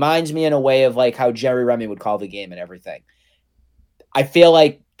reminds me in a way of like how Jerry Remy would call the game and everything. I feel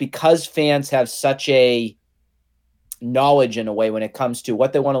like because fans have such a knowledge in a way when it comes to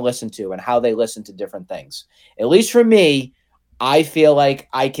what they want to listen to and how they listen to different things. At least for me, I feel like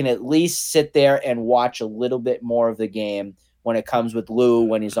I can at least sit there and watch a little bit more of the game when it comes with Lou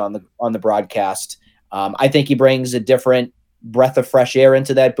when he's on the broadcast. I think he brings a different breath of fresh air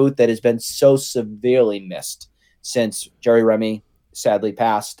into that booth that has been so severely missed since Jerry Remy sadly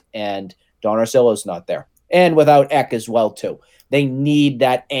passed and Don Orsillo's not there. And without Eck as well, too. They need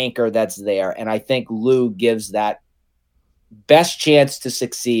that anchor that's there. And I think Lou gives that best chance to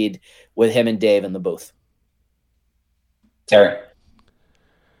succeed with him and Dave in the booth. Terry.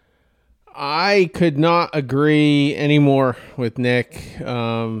 I could not agree anymore with Nick.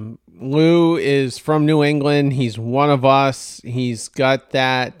 Lou is from New England. He's one of us. He's got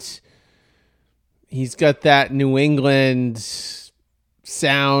that New England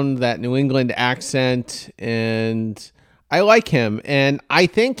sound, that New England accent, and I like him. And I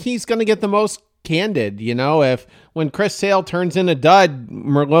think he's going to get the most candid. If when Chris Sale turns in a dud,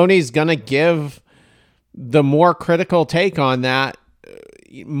 Merloni's going to give the more critical take on that,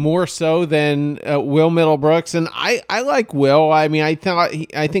 more so than Will Middlebrooks. And I like Will. I mean,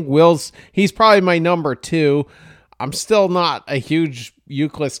 I think he's probably my number 2. I'm still not a huge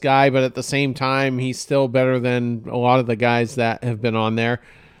Euclid guy, but at the same time, he's still better than a lot of the guys that have been on there.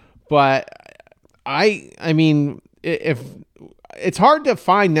 But I mean, if it's hard to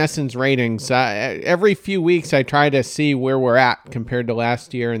find Nesson's ratings, every few weeks I try to see where we're at compared to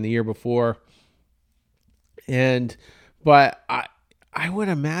last year and the year before. But I would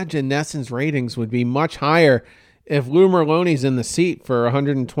imagine Nesson's ratings would be much higher if Lou Merloni's in the seat for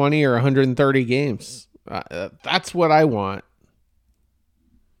 120 or 130 games. That's what I want.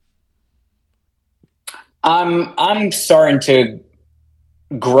 I'm starting to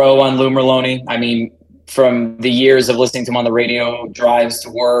grow on Lou Merloni. I mean, from the years of listening to him on the radio, drives to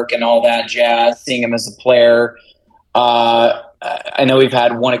work and all that jazz, seeing him as a player. I know we've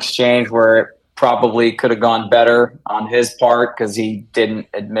had one exchange where it probably could have gone better on his part because he didn't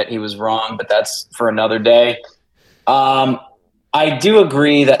admit he was wrong, but that's for another day. I do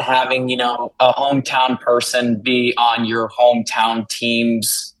agree that having, a hometown person be on your hometown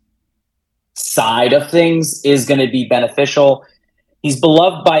team's side of things is going to be beneficial. He's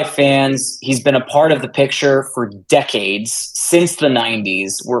beloved by fans. He's been a part of the picture for decades, since the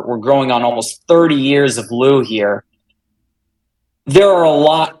 90s. We're growing on almost 30 years of Lou here. There are a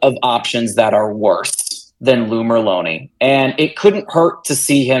lot of options that are worse than Lou Merloni, and it couldn't hurt to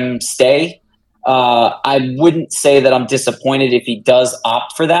see him stay. I wouldn't say that I'm disappointed if he does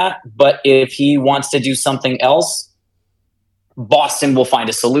opt for that, but if he wants to do something else, Boston will find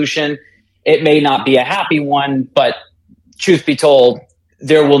a solution. It may not be a happy one, but truth be told,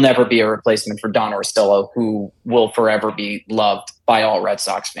 there will never be a replacement for Don Orsillo, who will forever be loved by all Red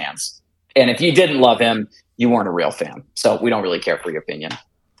Sox fans. And if you didn't love him, you weren't a real fan. So we don't really care for your opinion.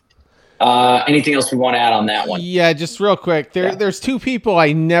 Anything else we want to add on that one? Yeah, just real quick. There's 2 people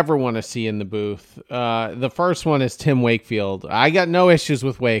I never want to see in the booth. The first one is Tim Wakefield. I got no issues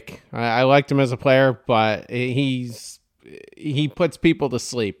with Wake. I liked him as a player, but he puts people to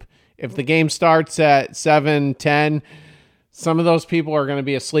sleep. If the game starts at 7:10, some of those people are going to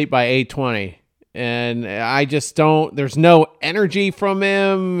be asleep by 8:20. And I just don't, there's no energy from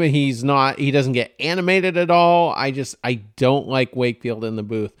him. He doesn't get animated at all. I don't like Wakefield in the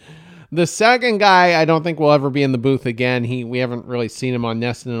booth. The second guy, I don't think will ever be in the booth again. We haven't really seen him on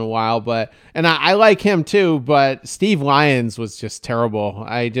Nesson in a while, and I like him too, but Steve Lyons was just terrible.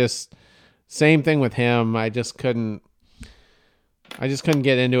 Same thing with him. I just couldn't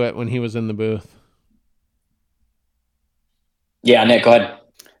get into it when he was in the booth. Yeah, Nick, go ahead.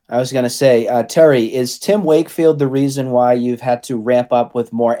 I was going to say, Terry, is Tim Wakefield the reason why you've had to ramp up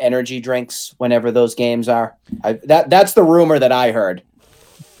with more energy drinks whenever those games are? That's the rumor that I heard.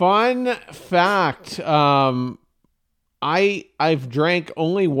 Fun fact, I've drank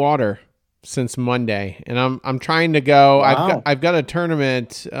only water since Monday, and I'm trying to go. Wow. I've got a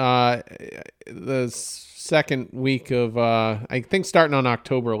tournament the second week of I think starting on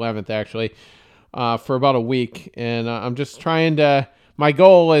October 11th actually, for about a week, and I'm just trying to. My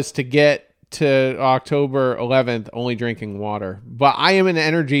goal is to get to October 11th only drinking water, but I am an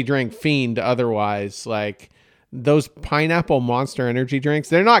energy drink fiend. Otherwise, like those pineapple Monster energy drinks,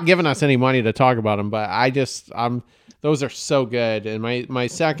 they're not giving us any money to talk about them, but those are so good. And my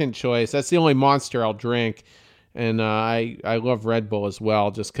second choice, that's the only Monster I'll drink. And I love Red Bull as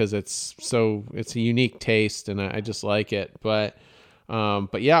well, just because it's a unique taste and I just like it. But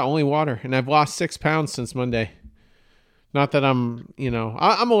yeah, only water. And I've lost 6 pounds since Monday. Not that I'm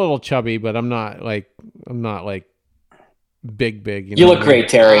a little chubby, but I'm not like big. You look great,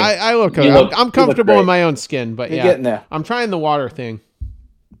 Terry. I look good. I'm comfortable in my own skin, but You're getting there. I'm trying the water thing.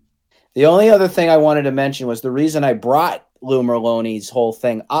 The only other thing I wanted to mention was the reason I brought Lou Merloni's whole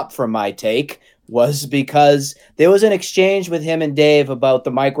thing up from my take was because there was an exchange with him and Dave about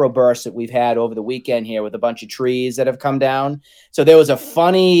the microbursts that we've had over the weekend here with a bunch of trees that have come down. So there was a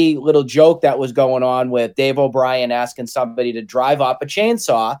funny little joke that was going on with Dave O'Brien asking somebody to drive up a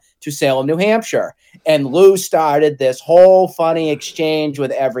chainsaw to Salem, New Hampshire. And Lou started this whole funny exchange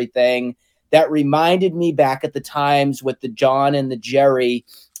with everything that reminded me back at the times with the John and the Jerry,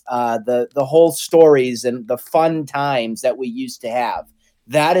 the whole stories and the fun times that we used to have.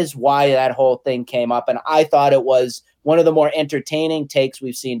 That is why that whole thing came up. And I thought it was one of the more entertaining takes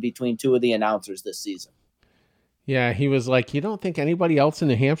we've seen between two of the announcers this season. Yeah, he was like, you don't think anybody else in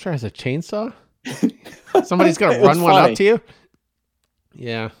New Hampshire has a chainsaw? Somebody's going to run one up to you?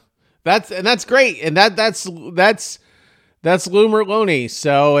 Yeah. That's great. And that's Lou Merloni.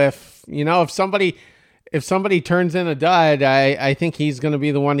 So if somebody turns in a dud, I think he's going to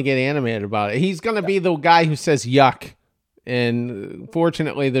be the one to get animated about it. He's going to be the guy who says yuck. And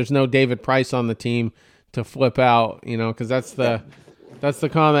fortunately, there's no David Price on the team to flip out, because that's the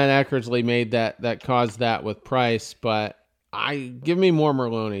comment Eckersley made that caused that with Price. But give me more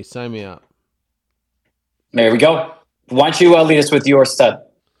Merloni. Sign me up. There we go. Why don't you lead us with your stud?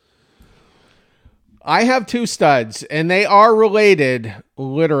 I have two studs, and they are related,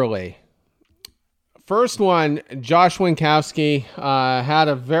 literally. First one, Josh Winkowski had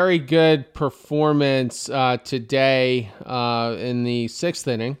a very good performance today in the sixth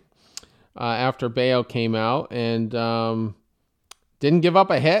inning after Bayo came out and didn't give up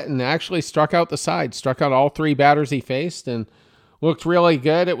a hit and actually struck out the side, struck out all three batters he faced and looked really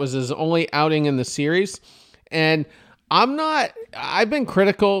good. It was his only outing in the series. And I've been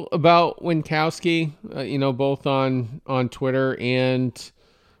critical about Winkowski, both on Twitter and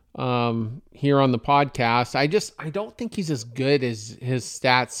here on the podcast. I don't think he's as good as his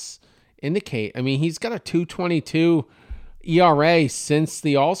stats indicate. I mean, he's got a 2.22 ERA since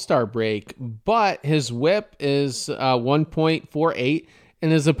the All-Star break, but his whip is 1.48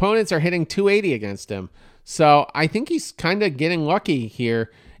 and his opponents are hitting 280 against him. So I think he's kind of getting lucky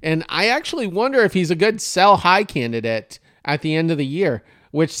here. And I actually wonder if he's a good sell high candidate at the end of the year,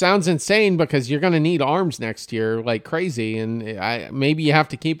 which sounds insane because you're going to need arms next year like crazy, and maybe you have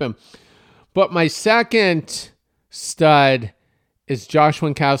to keep him. But my second stud is Josh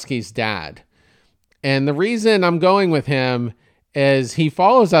Winkowski's dad. And the reason I'm going with him is he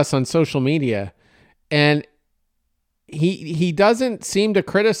follows us on social media, and he doesn't seem to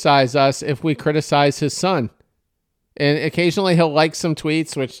criticize us if we criticize his son. And occasionally he'll like some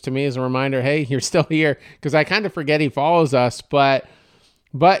tweets, which to me is a reminder, hey, you're still here, because I kind of forget he follows us, but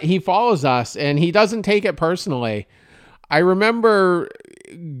he follows us and he doesn't take it personally. I remember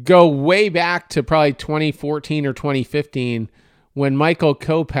go way back to probably 2014 or 2015 when Michael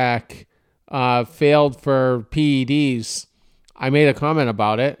Kopech failed for PEDs. I made a comment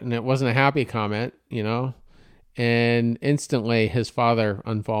about it and it wasn't a happy comment, and instantly his father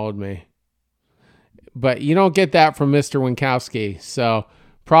unfollowed me. But you don't get that from Mr. Winkowski. So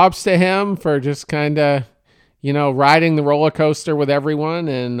props to him for just kind of, riding the roller coaster with everyone.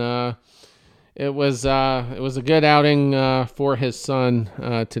 And it was a good outing for his son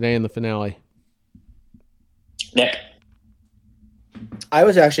today in the finale. Nick. I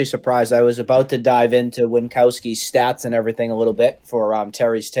was actually surprised. I was about to dive into Winkowski's stats and everything a little bit for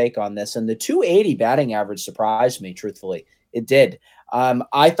Terry's take on this. And the 280 batting average surprised me, truthfully. It did.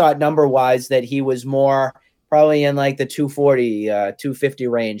 I thought number-wise that he was more probably in like the 240, 250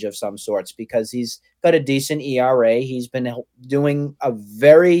 range of some sorts because he's got a decent ERA. He's been doing a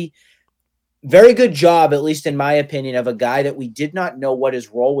very, very good job, at least in my opinion, of a guy that we did not know what his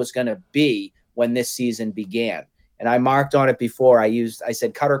role was going to be when this season began. And I marked on it before. I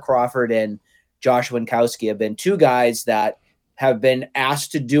said Cutter Crawford and Josh Winkowski have been two guys that have been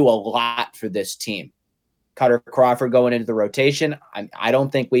asked to do a lot for this team. Cutter Crawford going into the rotation. I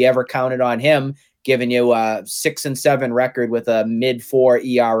don't think we ever counted on him giving you a 6-7 record with a mid-4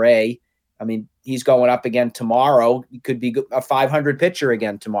 ERA. I mean, he's going up again tomorrow. He could be a 500 pitcher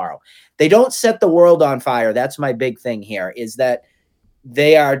again tomorrow. They don't set the world on fire. That's my big thing here, is that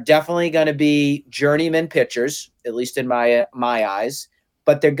they are definitely going to be journeyman pitchers, at least in my eyes,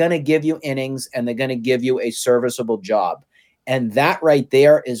 but they're going to give you innings and they're going to give you a serviceable job. And that right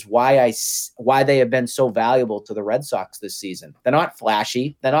there is why they have been so valuable to the Red Sox this season. They're not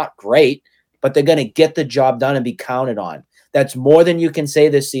flashy. They're not great, but they're going to get the job done and be counted on. That's more than you can say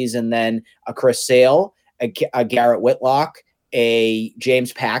this season than a Chris Sale, a Garrett Whitlock, a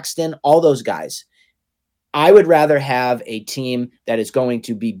James Paxton, all those guys. I would rather have a team that is going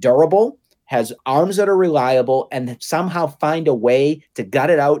to be durable, has arms that are reliable, and somehow find a way to gut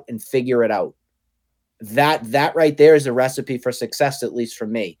it out and figure it out. That right there is a recipe for success, at least for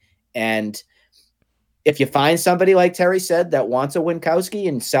me. And if you find somebody, like Terry said, that wants a Winkowski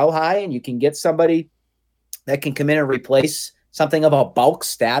and sell high, and you can get somebody that can come in and replace something of a bulk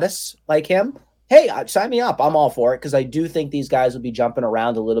status like him, hey, sign me up. I'm all for it, because I do think these guys will be jumping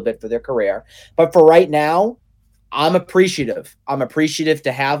around a little bit for their career. But for right now, I'm appreciative. I'm appreciative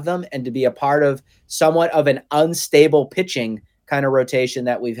to have them and to be a part of somewhat of an unstable pitching kind of rotation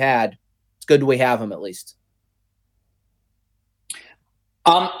that we've had. It's good we have them, at least.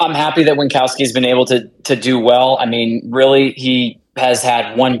 I'm happy that Winkowski's been able to do well. I mean, really, he has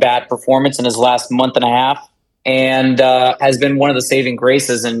had one bad performance in his last month and a half, and has been one of the saving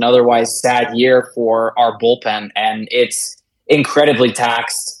graces in an otherwise sad year for our bullpen. And it's incredibly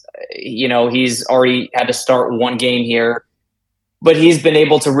taxed. You know, he's already had to start one game here, but he's been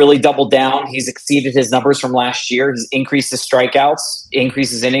able to really double down. He's exceeded his numbers from last year. He's increased his strikeouts,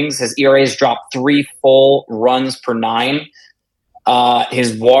 increased his innings. His ERA has dropped 3 full runs per 9.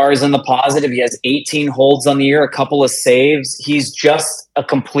 His WAR is in the positive. He has 18 holds on the year, a couple of saves. He's just a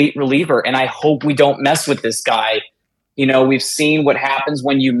complete reliever, and I hope we don't mess with this guy. You know, we've seen what happens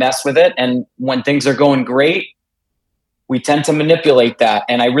when you mess with it, and when things are going great, we tend to manipulate that,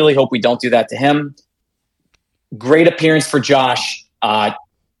 and I really hope we don't do that to him. Great appearance for Josh. I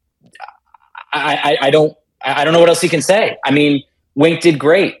don't know what else he can say. I mean, Wink did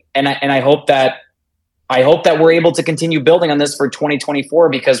great, and I hope that we're able to continue building on this for 2024,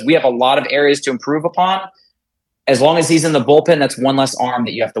 because we have a lot of areas to improve upon. As long as he's in the bullpen, that's one less arm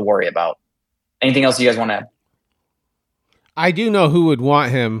that you have to worry about. Anything else you guys want to add? I do know who would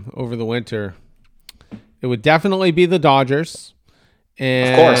want him over the winter. It would definitely be the Dodgers.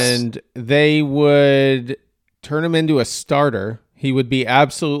 And of course, they would turn him into a starter. He would be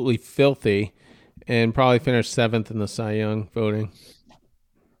absolutely filthy and probably finish 7th in the Cy Young voting.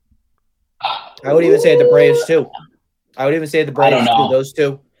 I would even say the Braves too. Too. Those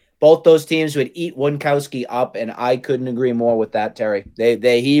two, both those teams would eat Winkowski up, and I couldn't agree more with that, Terry.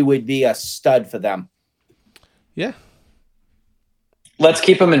 He would be a stud for them. Yeah. Let's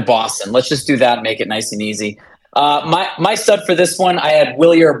keep him in Boston. Let's just do that and make it nice and easy. My stud for this one, I had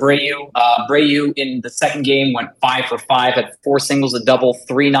Wilyer Abreu. Abreu in the second game went 5 for 5, had 4 singles, a double,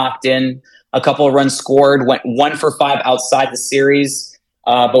 3 knocked in, a couple of runs scored, went 1 for 5 outside the series,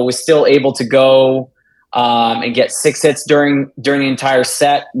 but was still able to go and get 6 hits during the entire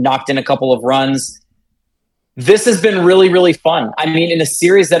set, knocked in a couple of runs. This has been really, really fun. I mean, in a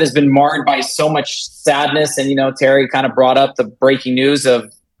series that has been marred by so much sadness, and, you know, Terry kind of brought up the breaking news of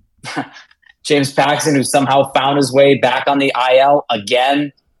James Paxton, who somehow found his way back on the IL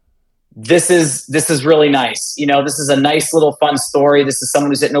again. This is really nice. You know, this is a nice little fun story. This is someone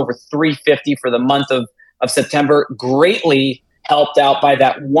who's hitting over 350 for the month of September, greatly helped out by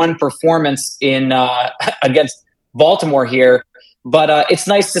that one performance in against Baltimore here. But it's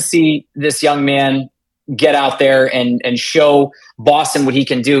nice to see this young man get out there and show Boston what he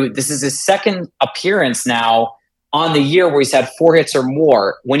can do. This is his second appearance now on the year where he's had 4 hits or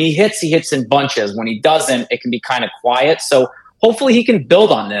more. When he hits in bunches. When he doesn't, it can be kind of quiet. So hopefully he can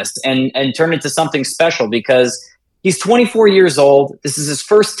build on this and turn it into something special, because he's 24 years old. This is his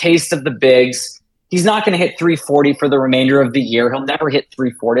first taste of the bigs. He's not going to hit 340 for the remainder of the year. He'll never hit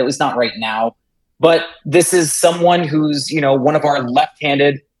 340, at least not right now. But this is someone who's, you know, one of our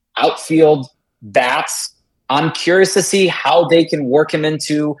left-handed outfield bats. I'm curious to see how they can work him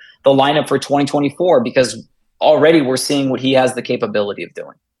into the lineup for 2024, because already we're seeing what he has the capability of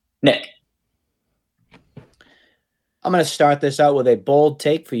doing. Nick. I'm going to start this out with a bold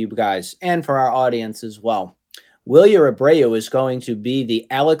take for you guys and for our audience as well. Wilyer Abreu is going to be the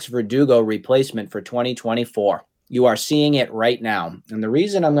Alex Verdugo replacement for 2024. You are seeing it right now. And the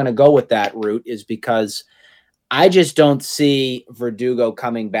reason I'm going to go with that route is because I just don't see Verdugo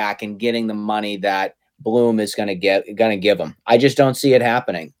coming back and getting the money that Bloom is going to give him. I just don't see it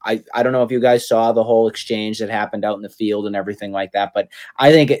happening. I don't know if you guys saw the whole exchange that happened out in the field and everything like that, but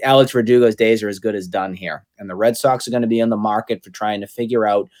I think Alex Verdugo's days are as good as done here. And the Red Sox are going to be in the market for trying to figure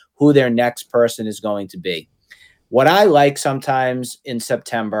out who their next person is going to be. What I like sometimes in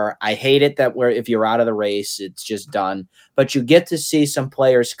September, I hate it that if you're out of the race, it's just done. But you get to see some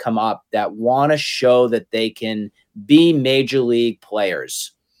players come up that want to show that they can be major league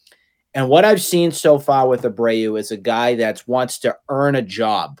players. And what I've seen so far with Abreu is a guy that wants to earn a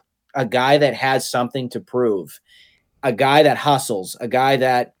job, a guy that has something to prove, a guy that hustles, a guy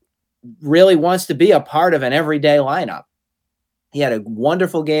that really wants to be a part of an everyday lineup. He had a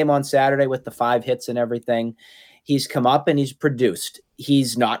wonderful game on Saturday with the 5 hits and everything. He's come up and he's produced.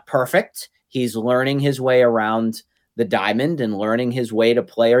 He's not perfect. He's learning his way around the diamond and learning his way to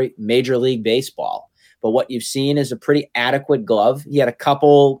play Major League Baseball. But what you've seen is a pretty adequate glove. He had a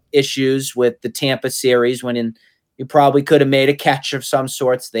couple issues with the Tampa series when you probably could have made a catch of some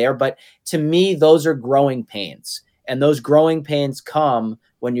sorts there. But to me, those are growing pains. And those growing pains come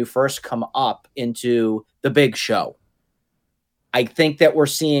when you first come up into the big show. I think that we're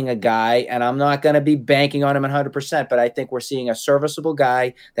seeing a guy, and I'm not going to be banking on him 100%, but I think we're seeing a serviceable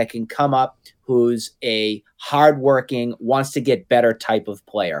guy that can come up who's a hardworking, wants to get better type of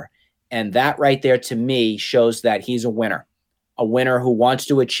player. And that right there to me shows that he's a winner who wants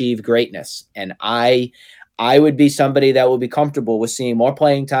to achieve greatness. And I would be somebody that would be comfortable with seeing more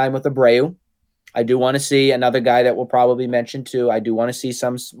playing time with Abreu. I do want to see another guy that we'll probably mention too. I do want to see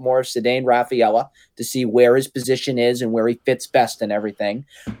some more of Ceddanne Rafaela to see where his position is and where he fits best and everything.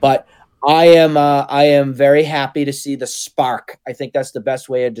 But I am very happy to see the spark. I think that's the best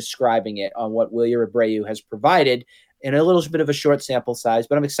way of describing it on what Wilyer Abreu has provided in a little bit of a short sample size,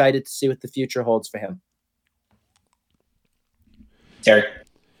 but I'm excited to see what the future holds for him. Terry.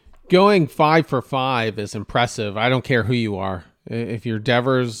 Going 5 for 5 is impressive. I don't care who you are. If you're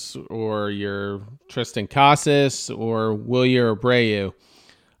Devers or you're Tristan Casas or Wilyer Abreu.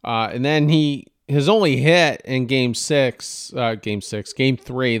 And then his only hit in game 3,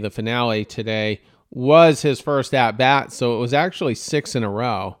 the finale today, was his first at bat. So it was actually 6 in a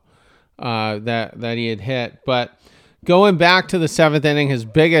row that he had hit. But going back to the 7th inning, his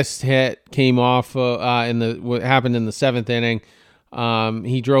biggest hit came off what happened in the 7th inning.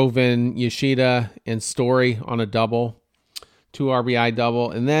 He drove in Yoshida and Story on a double. 2 RBI double.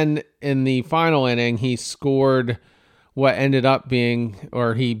 And then in the final inning, he scored what ended up being,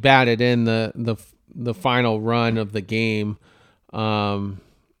 or he batted in the final run of the game.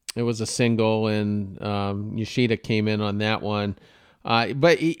 It was a single, and Yoshida came in on that one.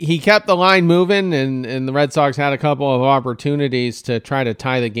 But he kept the line moving, and the Red Sox had a couple of opportunities to try to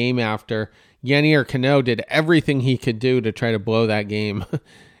tie the game after. Yennier Cano did everything he could do to try to blow that game.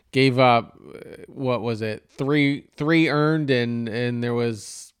 Gave up, what was it, three earned, and there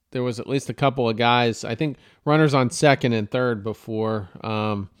was at least a couple of guys, I think runners on second and third, before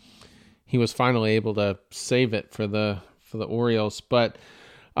he was finally able to save it for the Orioles. But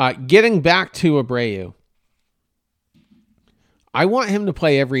getting back to Abreu, I want him to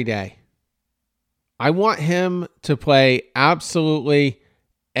play every day. I want him to play absolutely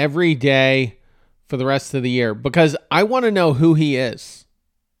every day for the rest of the year, because I want to know who he is.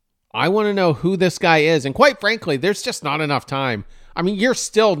 I want to know who this guy is. And quite frankly, there's just not enough time. I mean, you're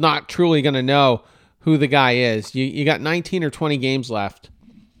still not truly going to know who the guy is. You got 19 or 20 games left.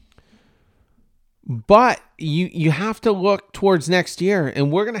 But you have to look towards next year.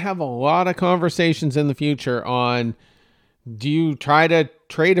 And we're going to have a lot of conversations in the future on, do you try to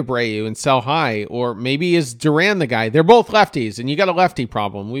trade Abreu and sell high? Or maybe is Duran the guy? They're both lefties, and you got a lefty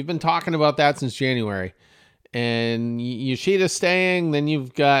problem. We've been talking about that since January. And Yoshida's staying, then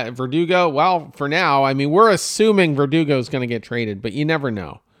you've got Verdugo. Well, for now, I mean, we're assuming Verdugo is going to get traded, but you never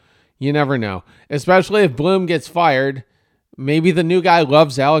know. You never know. Especially if Bloom gets fired. Maybe the new guy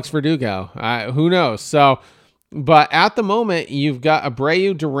loves Alex Verdugo. Who knows? So, but at the moment, you've got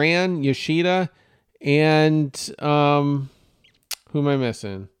Abreu, Duran, Yoshida, and who am I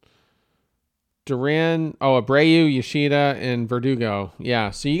missing? Abreu, Yoshida, and Verdugo.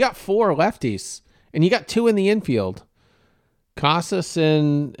 Yeah, so you got 4 lefties. And you got 2 in the infield, Casas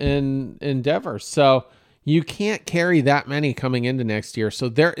and Devers. So you can't carry that many coming into next year. So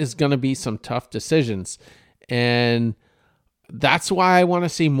there is going to be some tough decisions. And that's why I want to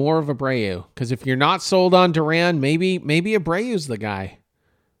see more of Abreu. Because if you're not sold on Duran, maybe Abreu's the guy.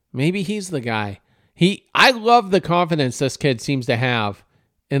 Maybe he's the guy. I love the confidence this kid seems to have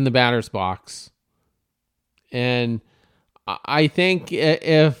in the batter's box. And I think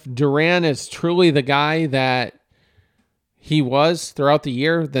if Duran is truly the guy that he was throughout the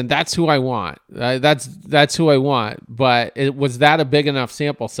year, then that's who I want. That's who I want. But was that a big enough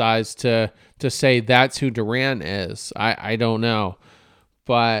sample size to say that's who Duran is? I don't know.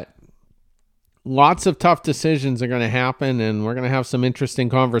 But lots of tough decisions are going to happen, and we're going to have some interesting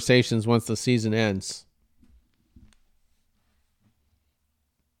conversations once the season ends.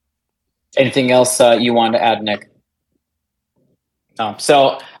 Anything else you want to add, Nick?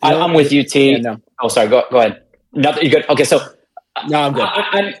 So I'm with you, T. Yeah, no. Oh, sorry. Go ahead. No, you're good. Okay, so No, I'm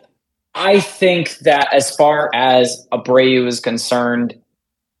good. I think that as far as Abreu is concerned,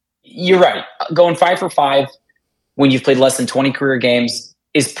 you're right. Going 5 for 5 when you've played less than 20 career games,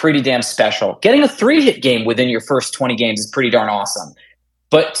 is pretty damn special. Getting a 3-hit game within your first 20 games is pretty darn awesome.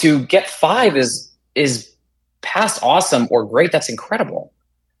 But to get 5 is past awesome or great. That's incredible.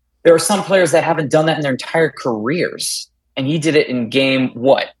 There are some players that haven't done that in their entire careers. And he did it in game,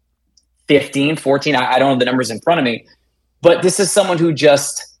 15, 14? I don't have the numbers in front of me. But this is someone who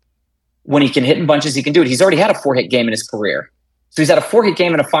just, when he can hit in bunches, he can do it. He's already had a 4-hit game in his career. So he's had a 4-hit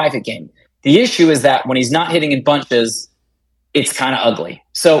game and a 5-hit game. The issue is that when he's not hitting in bunches, it's kind of ugly.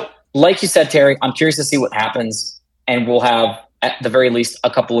 So like you said, Terry, I'm curious to see what happens. And we'll have, at the very least, a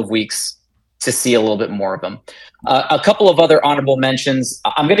couple of weeks to see a little bit more of him. A couple of other honorable mentions.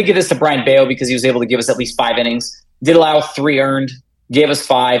 I'm going to give this to Brian Bayo because he was able to give us at least 5 innings. Did allow 3 earned, gave us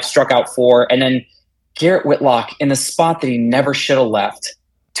 5, struck out 4. And then Garrett Whitlock in the spot that he never should have left.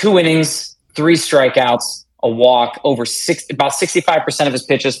 2 innings, 3 strikeouts, a walk, about 65% of his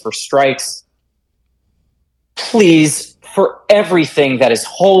pitches for strikes. Please, for everything that is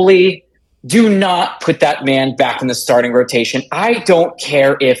holy, do not put that man back in the starting rotation. I don't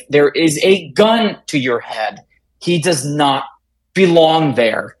care if there is a gun to your head. He does not belong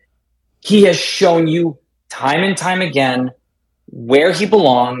there. He has shown you time and time again where he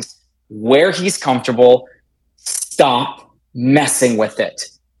belongs, where he's comfortable. Stop messing with it.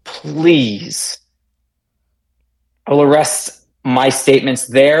 Please. I will arrest my statements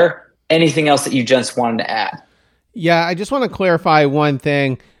there. Anything else that you gents wanted to add? Yeah, I just want to clarify one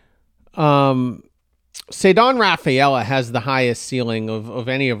thing. Cedon Rafaela has the highest ceiling of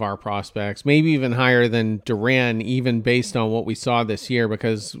any of our prospects, maybe even higher than Duran, even based on what we saw this year,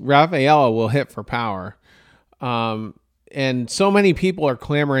 because Rafaela will hit for power. And so many people are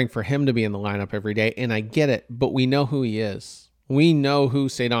clamoring for him to be in the lineup every day, and I get it, but we know who he is. We know who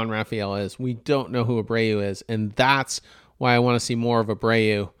Cedon Rafaela is. We don't know who Abreu is, and that's why I want to see more of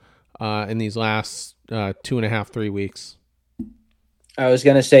Abreu in these last 2.5, 3 weeks. I was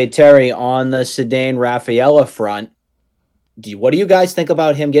going to say, Terry, on the Cedane Rafaela front, what do you guys think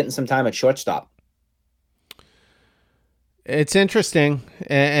about him getting some time at shortstop? It's interesting,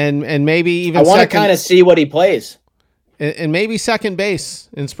 and maybe even I want to kind of see what he plays. And maybe second base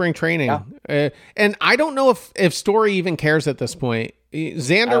in spring training. Yeah. And I don't know if Story even cares at this point.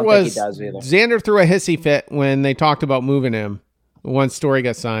 Xander threw a hissy fit when they talked about moving him once Story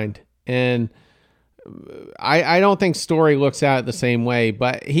got signed. And I don't think Story looks at it the same way,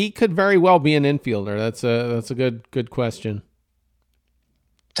 but he could very well be an infielder. That's a good question.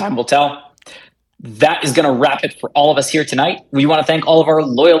 Time will tell. That is going to wrap it for all of us here tonight. We want to thank all of our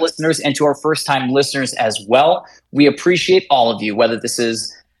loyal listeners and to our first-time listeners as well. We appreciate all of you, whether this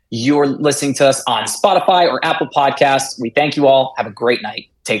is you're listening to us on Spotify or Apple Podcasts. We thank you all. Have a great night.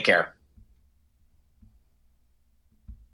 Take care.